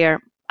is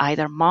where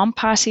either mom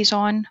passes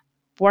on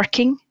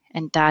working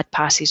and dad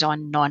passes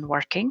on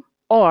non-working,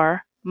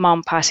 or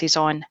mom passes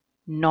on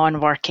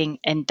non-working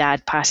and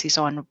dad passes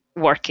on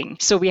working.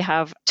 So we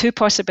have two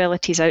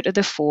possibilities out of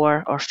the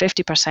four, or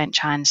 50%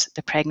 chance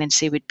the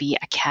pregnancy would be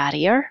a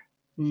carrier,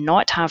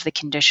 not have the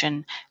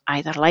condition,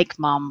 either like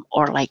mom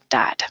or like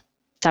dad. Does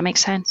that make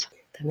sense?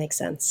 That makes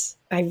sense.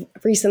 I've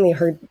recently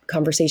heard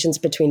conversations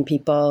between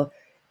people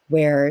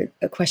where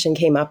a question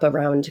came up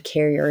around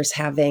carriers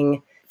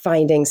having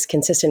findings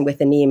consistent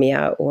with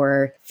anemia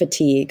or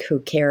fatigue,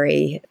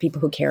 people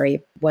who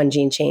carry one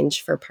gene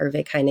change for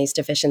pyruvate kinase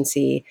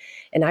deficiency.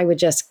 And I would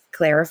just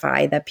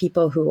clarify that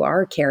people who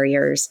are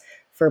carriers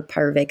for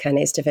pyruvate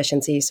kinase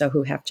deficiency, so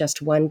who have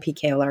just one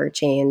PKLR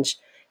change,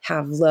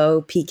 have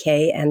low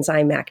PK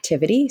enzyme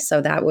activity.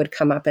 So that would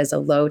come up as a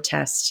low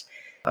test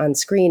on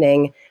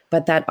screening,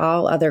 but that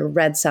all other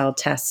red cell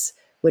tests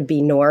would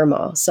be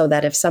normal. So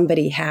that if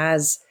somebody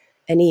has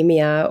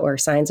anemia or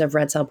signs of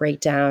red cell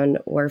breakdown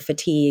or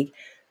fatigue,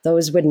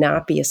 those would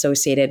not be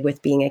associated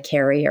with being a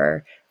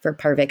carrier for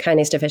pyruvate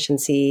kinase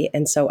deficiency.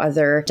 And so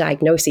other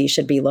diagnoses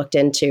should be looked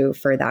into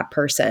for that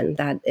person.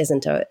 That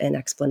isn't an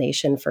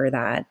explanation for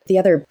that. The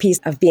other piece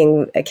of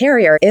being a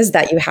carrier is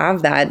that you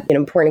have that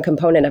important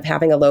component of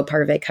having a low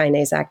pyruvate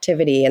kinase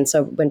activity. And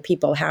so when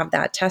people have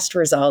that test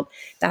result,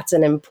 that's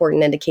an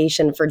important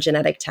indication for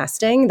genetic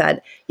testing,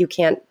 that you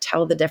can't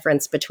tell the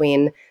difference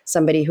between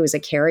somebody who's a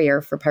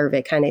carrier for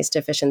pyruvate kinase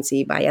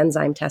deficiency by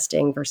enzyme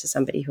testing versus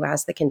somebody who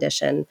has the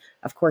condition.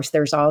 Of course,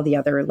 there's all the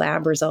other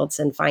lab results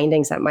and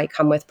findings that might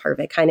come with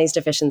pyruvate kinase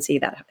deficiency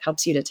that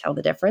helps you to tell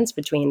the difference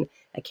between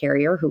a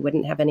carrier who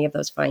wouldn't have any of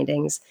those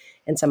findings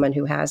and someone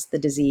who has the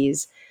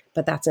disease.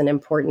 But that's an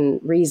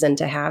important reason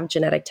to have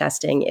genetic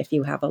testing if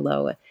you have a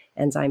low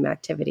enzyme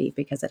activity,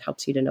 because it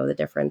helps you to know the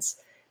difference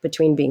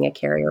between being a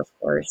carrier, of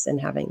course, and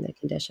having the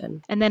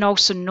condition. And then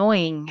also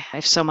knowing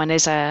if someone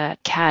is a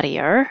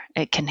carrier,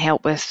 it can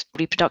help with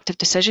reproductive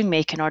decision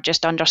making, or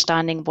just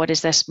understanding, what does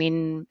this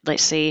mean?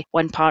 Let's say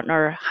one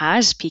partner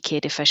has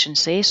PK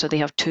deficiency, so they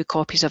have two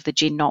copies of the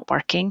gene not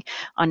working.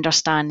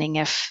 Understanding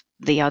if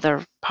the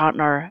other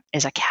partner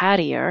is a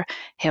carrier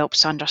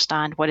helps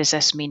understand, what does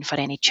this mean for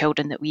any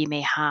children that we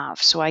may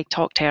have? So I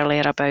talked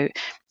earlier about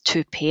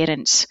two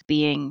parents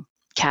being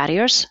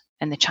carriers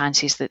and the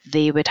chances that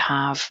they would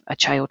have a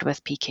child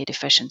with PK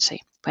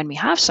deficiency. When we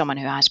have someone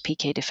who has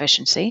PK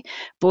deficiency,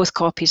 both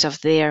copies of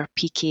their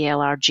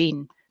PKLR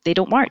gene, they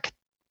don't work.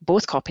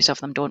 Both copies of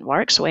them don't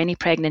work. So any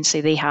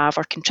pregnancy they have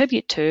or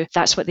contribute to,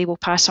 that's what they will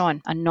pass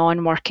on, a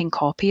non-working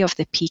copy of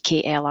the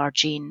PKLR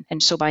gene.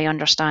 And so by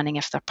understanding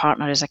if their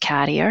partner is a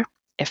carrier,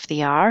 if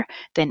they are,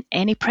 then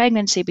any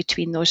pregnancy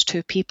between those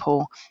two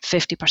people,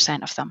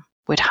 50% of them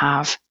would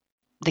have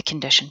the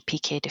condition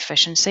PK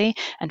deficiency,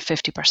 and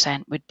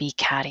 50% would be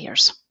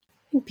carriers.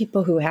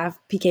 People who have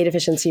PK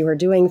deficiency who are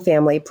doing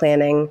family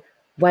planning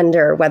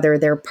wonder whether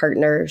their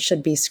partner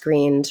should be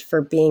screened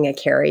for being a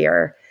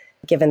carrier,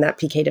 given that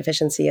PK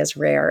deficiency is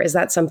rare. Is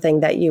that something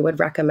that you would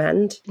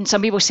recommend? And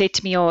some people say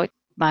to me, oh,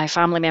 my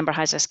family member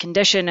has this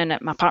condition and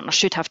my partner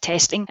should have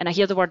testing. And I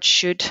hear the word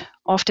should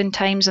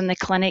oftentimes in the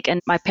clinic.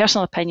 And my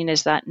personal opinion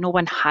is that no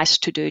one has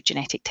to do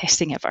genetic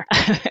testing ever.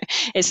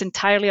 It's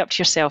entirely up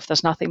to yourself.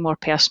 There's nothing more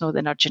personal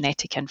than our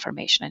genetic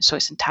information. And so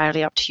it's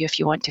entirely up to you if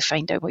you want to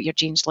find out what your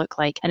genes look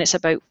like. And it's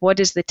about, what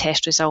does the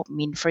test result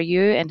mean for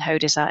you and how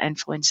does that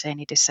influence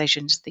any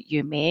decisions that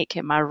you make?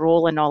 And my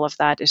role in all of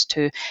that is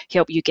to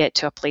help you get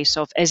to a place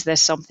of, is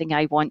this something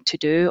I want to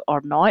do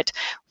or not,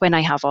 when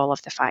I have all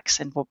of the facts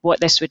and what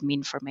this would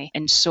mean for me.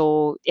 And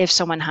so if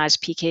someone has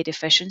PK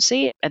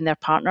deficiency and their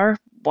partner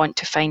want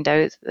to find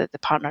out that the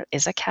partner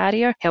is a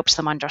carrier, helps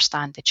them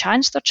understand the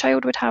chance their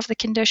child would have the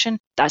condition,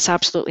 that's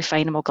absolutely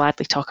fine, and we'll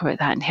gladly talk about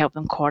that and help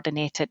them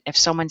coordinate it. If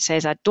someone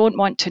says, I don't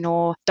want to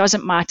know,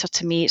 doesn't matter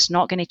to me, it's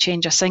not going to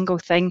change a single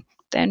thing,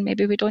 then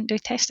maybe we don't do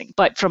testing.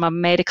 But from a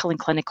medical and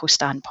clinical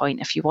standpoint,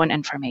 if you want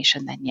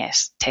information, then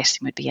yes,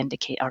 testing would be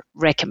indicated or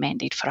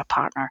recommended for a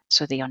partner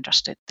so they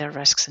understood their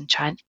risks and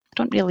chance. I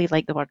don't really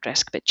like the word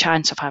risk, but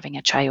chance of having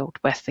a child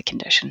with the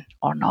condition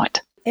or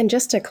not. And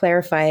just to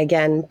clarify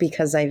again,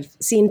 because I've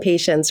seen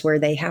patients where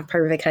they have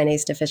pyruvate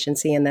kinase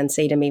deficiency and then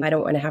say to me, I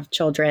don't want to have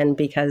children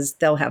because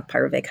they'll have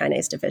pyruvate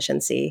kinase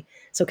deficiency.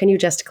 So can you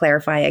just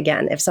clarify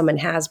again, if someone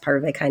has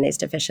pyruvate kinase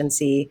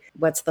deficiency,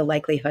 what's the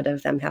likelihood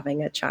of them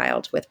having a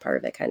child with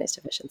pyruvate kinase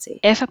deficiency?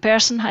 If a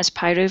person has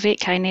pyruvate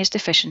kinase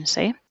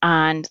deficiency,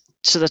 and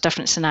so there's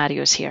different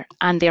scenarios here,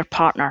 and their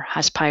partner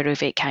has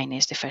pyruvate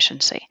kinase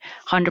deficiency,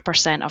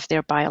 100% of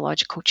their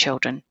biological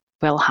children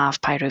will have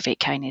pyruvate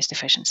kinase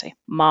deficiency.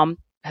 Mom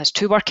has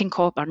two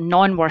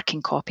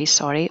non-working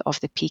copies of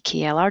the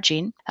PKLR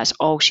gene. That's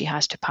all she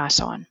has to pass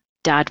on.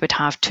 Dad would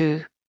have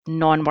two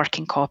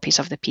non-working copies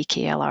of the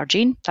PKLR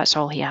gene. That's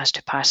all he has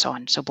to pass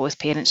on. So both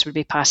parents would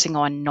be passing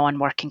on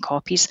non-working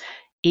copies.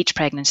 Each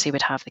pregnancy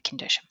would have the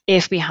condition.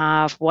 If we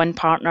have one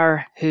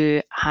partner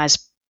who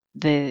has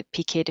the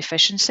PK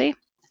deficiency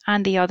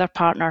and the other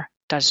partner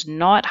does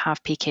not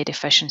have PK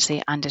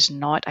deficiency and is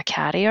not a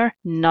carrier,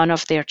 none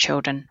of their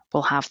children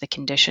will have the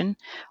condition.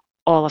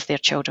 All of their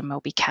children will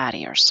be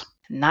carriers.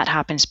 And that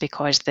happens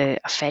because the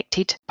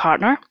affected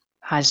partner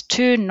has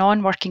two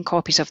non-working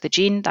copies of the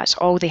gene. That's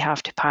all they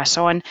have to pass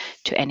on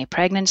to any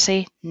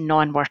pregnancy,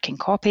 non-working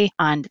copy.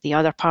 And the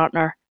other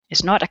partner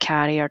is not a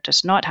carrier,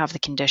 does not have the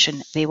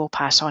condition. They will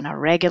pass on a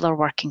regular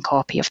working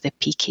copy of the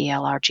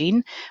PKLR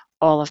gene.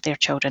 All of their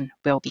children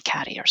will be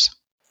carriers.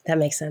 That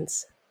makes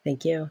sense.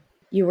 Thank you.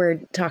 You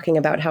were talking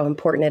about how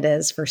important it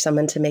is for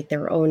someone to make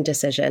their own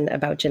decision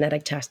about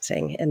genetic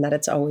testing and that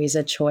it's always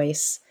a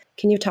choice.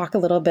 Can you talk a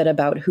little bit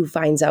about who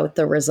finds out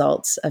the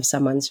results of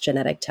someone's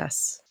genetic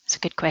tests? It's a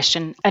good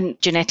question. A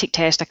genetic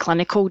test, a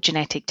clinical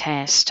genetic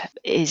test,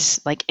 is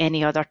like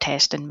any other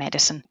test in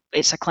medicine.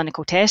 It's a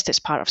clinical test. It's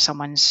part of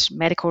someone's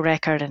medical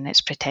record and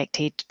it's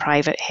protected,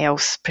 private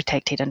health,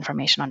 protected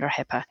information under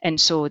HIPAA. And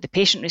so the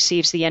patient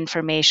receives the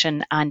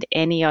information and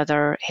any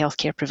other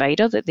healthcare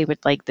provider that they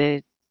would like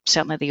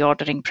certainly the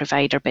ordering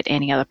provider, but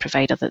any other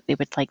provider that they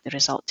would like the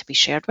result to be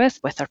shared with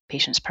their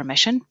patient's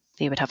permission,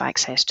 they would have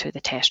access to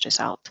the test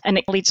result. And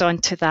it leads on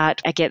to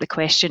that. I get the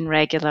question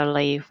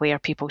regularly where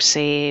people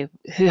say,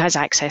 who has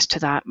access to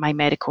that, my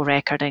medical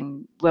record,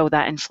 and will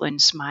that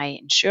influence my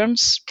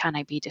insurance? Can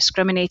I be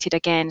discriminated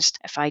against?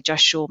 If I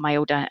just show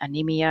mild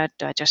anemia,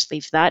 do I just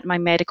leave that in my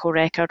medical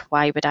record?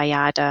 Why would I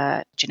add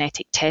a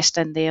genetic test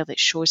in there that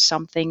shows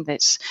something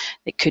that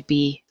could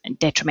be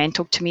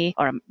detrimental to me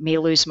or may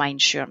lose my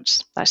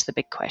insurance? That's the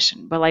big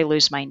question. Will I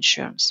lose my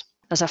insurance?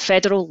 There's a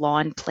federal law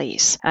in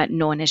place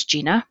known as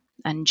GINA.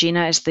 And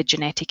GINA is the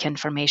Genetic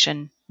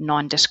Information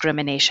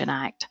Non-Discrimination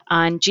Act.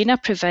 And GINA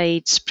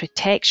provides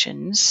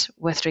protections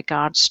with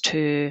regards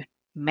to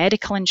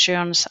medical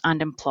insurance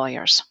and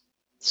employers.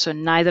 So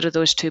neither of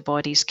those two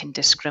bodies can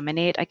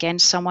discriminate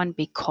against someone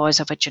because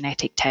of a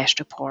genetic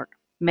test report.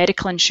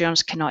 Medical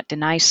insurance cannot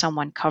deny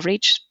someone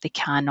coverage. They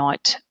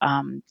cannot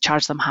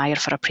charge them higher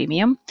for a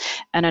premium.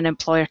 And an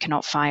employer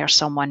cannot fire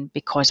someone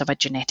because of a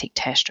genetic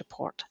test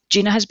report.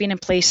 GINA has been in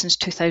place since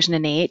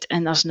 2008,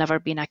 and there's never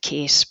been a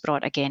case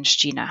brought against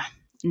GINA.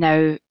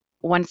 Now,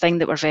 one thing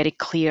that we're very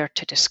clear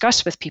to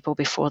discuss with people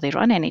before they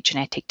run any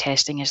genetic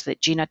testing is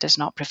that GINA does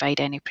not provide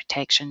any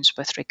protections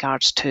with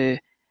regards to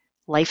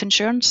life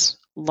insurance,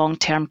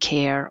 long-term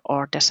care,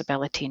 or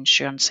disability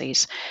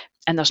insurances.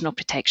 And there's no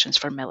protections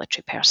for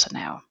military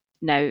personnel.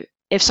 Now,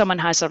 if someone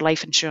has their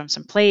life insurance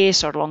in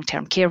place or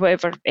long-term care,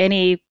 whatever,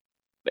 any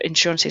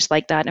insurances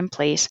like that in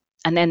place,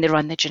 and then they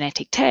run the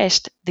genetic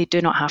test, they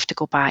do not have to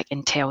go back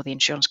and tell the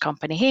insurance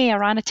company, hey, I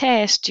ran a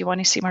test, do you want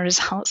to see my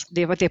results?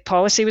 The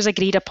policy was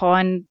agreed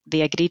upon,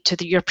 they agreed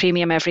to your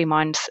premium every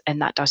month,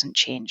 and that doesn't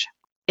change.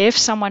 If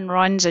someone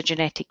runs a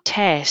genetic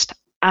test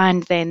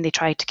and then they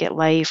try to get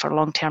life or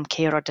long-term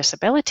care or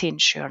disability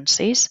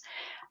insurances,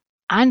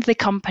 and the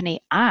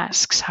company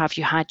asks, have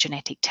you had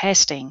genetic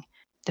testing?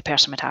 The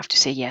person would have to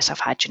say, yes, I've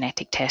had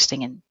genetic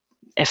testing. And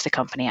if the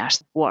company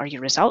asks, what are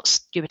your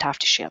results? You would have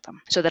to share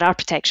them. So there are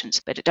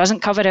protections, but it doesn't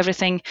cover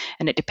everything.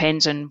 And it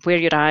depends on where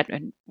you're at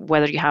and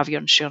whether you have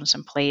your insurance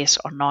in place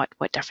or not,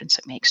 what difference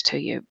it makes to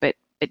you. But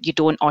you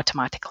don't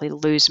automatically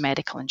lose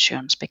medical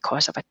insurance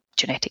because of a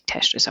genetic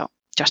test result.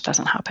 It just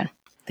doesn't happen.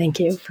 Thank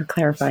you for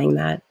clarifying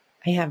that.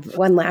 I have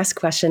one last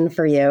question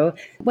for you.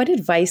 What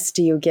advice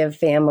do you give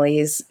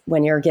families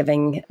when you're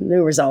giving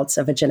new results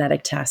of a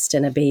genetic test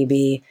in a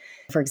baby?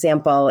 For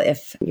example,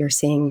 if you're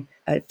seeing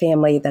a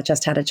family that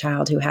just had a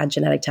child who had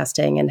genetic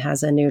testing and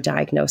has a new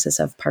diagnosis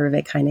of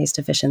pyruvate kinase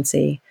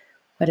deficiency,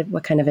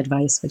 what kind of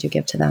advice would you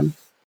give to them?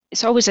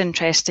 It's always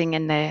interesting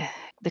in the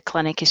the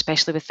clinic,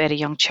 especially with very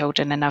young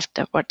children, and I've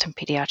worked in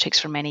pediatrics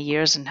for many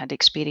years and had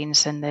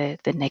experience in the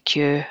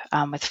NICU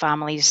with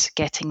families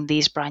getting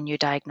these brand new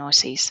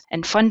diagnoses.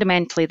 And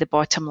fundamentally, the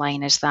bottom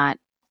line is that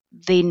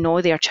they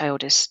know their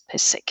child is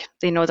sick.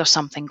 They know there's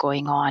something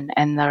going on,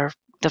 and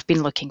they've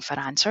been looking for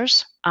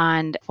answers.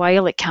 And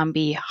while it can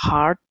be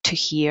hard to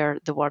hear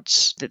the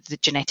words, the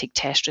genetic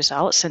test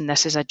results, and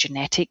this is a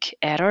genetic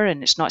error,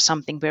 and it's not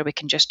something where we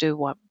can just do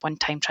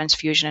one-time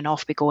transfusion and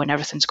off we go and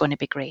everything's going to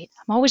be great.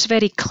 I'm always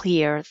very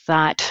clear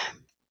that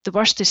the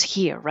worst is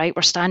here, right?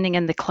 We're standing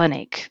in the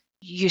clinic.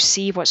 You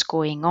see what's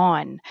going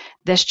on.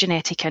 This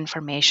genetic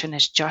information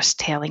is just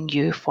telling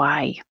you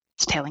why.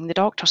 It's telling the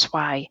doctors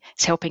why.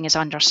 It's helping us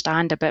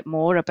understand a bit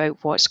more about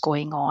what's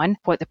going on,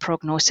 what the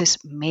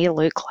prognosis may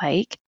look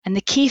like. And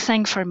the key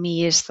thing for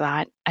me is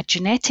that a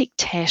genetic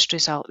test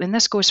result, and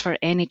this goes for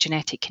any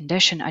genetic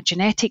condition, a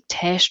genetic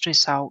test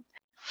result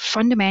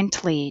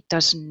fundamentally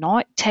does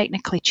not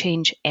technically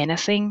change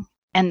anything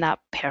in that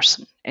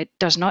person. It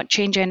does not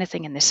change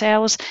anything in the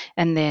cells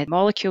and the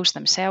molecules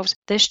themselves.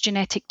 This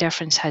genetic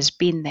difference has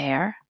been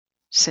there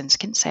since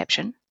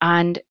conception,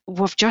 and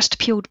we've just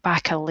peeled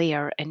back a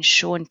layer and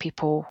shown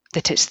people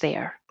that it's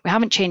there. We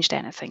haven't changed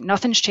anything.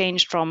 Nothing's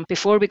changed from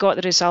before we got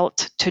the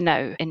result to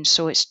now. And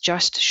so it's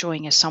just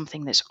showing us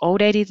something that's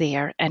already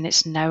there, and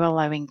it's now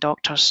allowing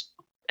doctors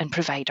and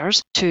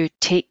providers to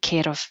take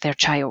care of their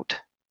child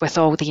with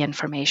all the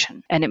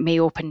information. And it may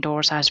open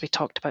doors, as we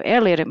talked about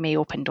earlier, it may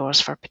open doors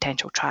for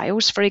potential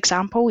trials, for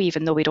example.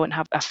 Even though we don't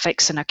have a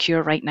fix and a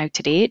cure right now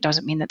today, it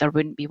doesn't mean that there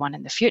wouldn't be one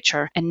in the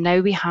future. And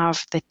now we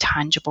have the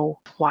tangible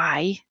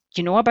why.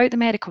 You know about the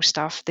medical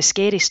stuff, the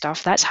scary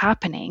stuff, that's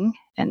happening,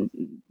 and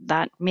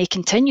that may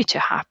continue to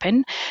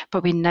happen,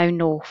 but we now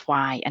know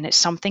why. And it's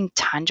something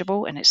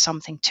tangible, and it's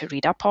something to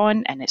read up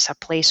on, and it's a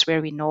place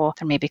where we know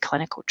there may be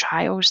clinical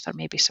trials, there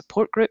may be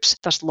support groups.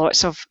 There's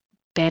lots of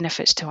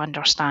benefits to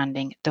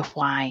understanding the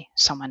why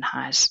someone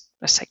has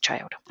a sick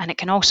child. And it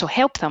can also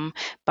help them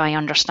by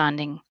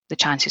understanding the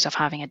chances of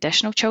having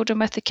additional children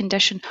with the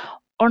condition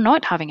or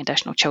not having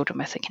additional children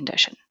with the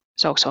condition.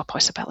 It's also a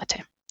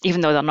possibility,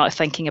 even though they're not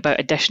thinking about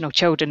additional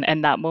children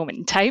in that moment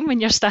in time when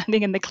you're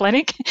standing in the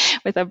clinic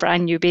with a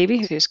brand new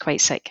baby who's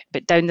quite sick.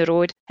 But down the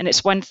road, and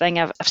it's one thing,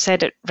 I've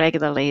said it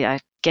regularly,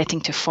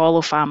 getting to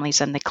follow families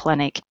in the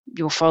clinic.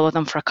 You'll follow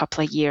them for a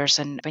couple of years,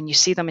 and when you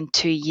see them in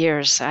 2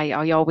 years,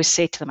 I always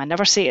say to them, I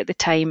never say it at the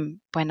time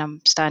when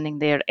I'm standing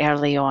there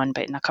early on,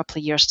 but in a couple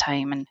of years'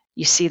 time, and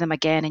you see them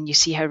again and you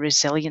see how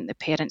resilient the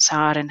parents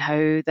are and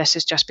how this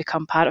has just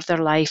become part of their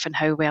life and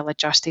how well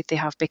adjusted they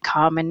have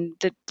become, and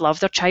they love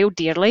their child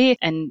dearly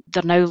and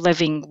they're now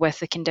living with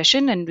the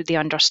condition and they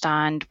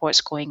understand what's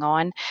going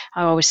on.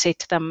 I always say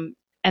to them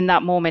in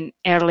that moment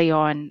early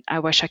on, I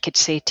wish I could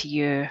say to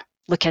you,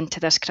 look into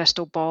this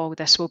crystal ball.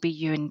 This will be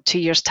you in 2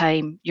 years'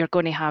 time. You're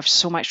going to have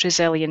so much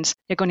resilience.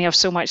 You're going to have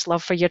so much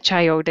love for your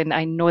child. And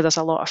I know there's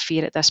a lot of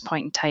fear at this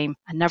point in time.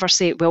 I never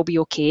say it will be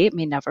okay. It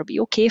may never be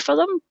okay for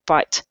them.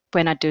 But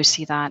when I do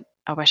see that,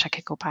 I wish I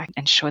could go back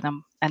and show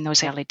them in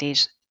those early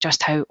days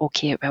just how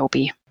okay it will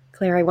be.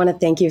 Claire, I want to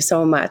thank you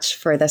so much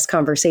for this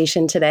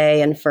conversation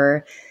today and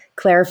for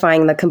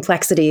clarifying the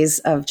complexities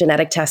of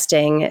genetic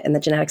testing and the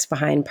genetics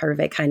behind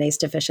pyruvate kinase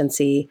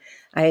deficiency.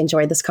 I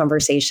enjoyed this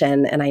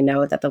conversation, and I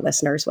know that the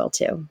listeners will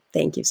too.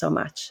 Thank you so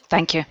much.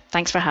 Thank you.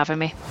 Thanks for having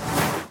me.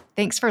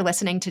 Thanks for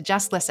listening to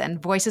Just Listen,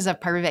 Voices of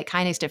Pyruvate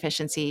Kinase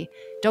Deficiency.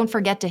 Don't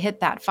forget to hit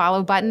that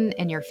follow button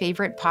in your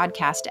favorite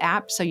podcast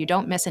app so you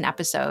don't miss an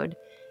episode.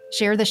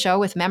 Share the show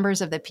with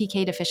members of the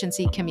PK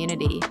deficiency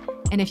community.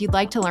 And if you'd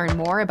like to learn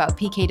more about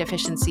PK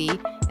deficiency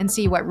and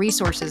see what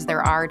resources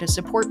there are to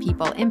support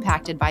people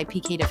impacted by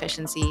PK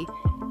deficiency,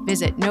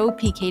 visit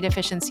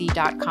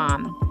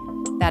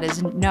knowpkdeficiency.com. That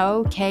is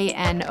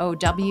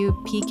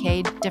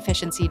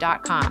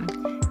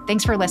knowpkdeficiency.com.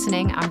 Thanks for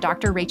listening. I'm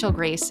Dr. Rachel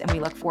Grace, and we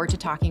look forward to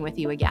talking with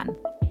you again.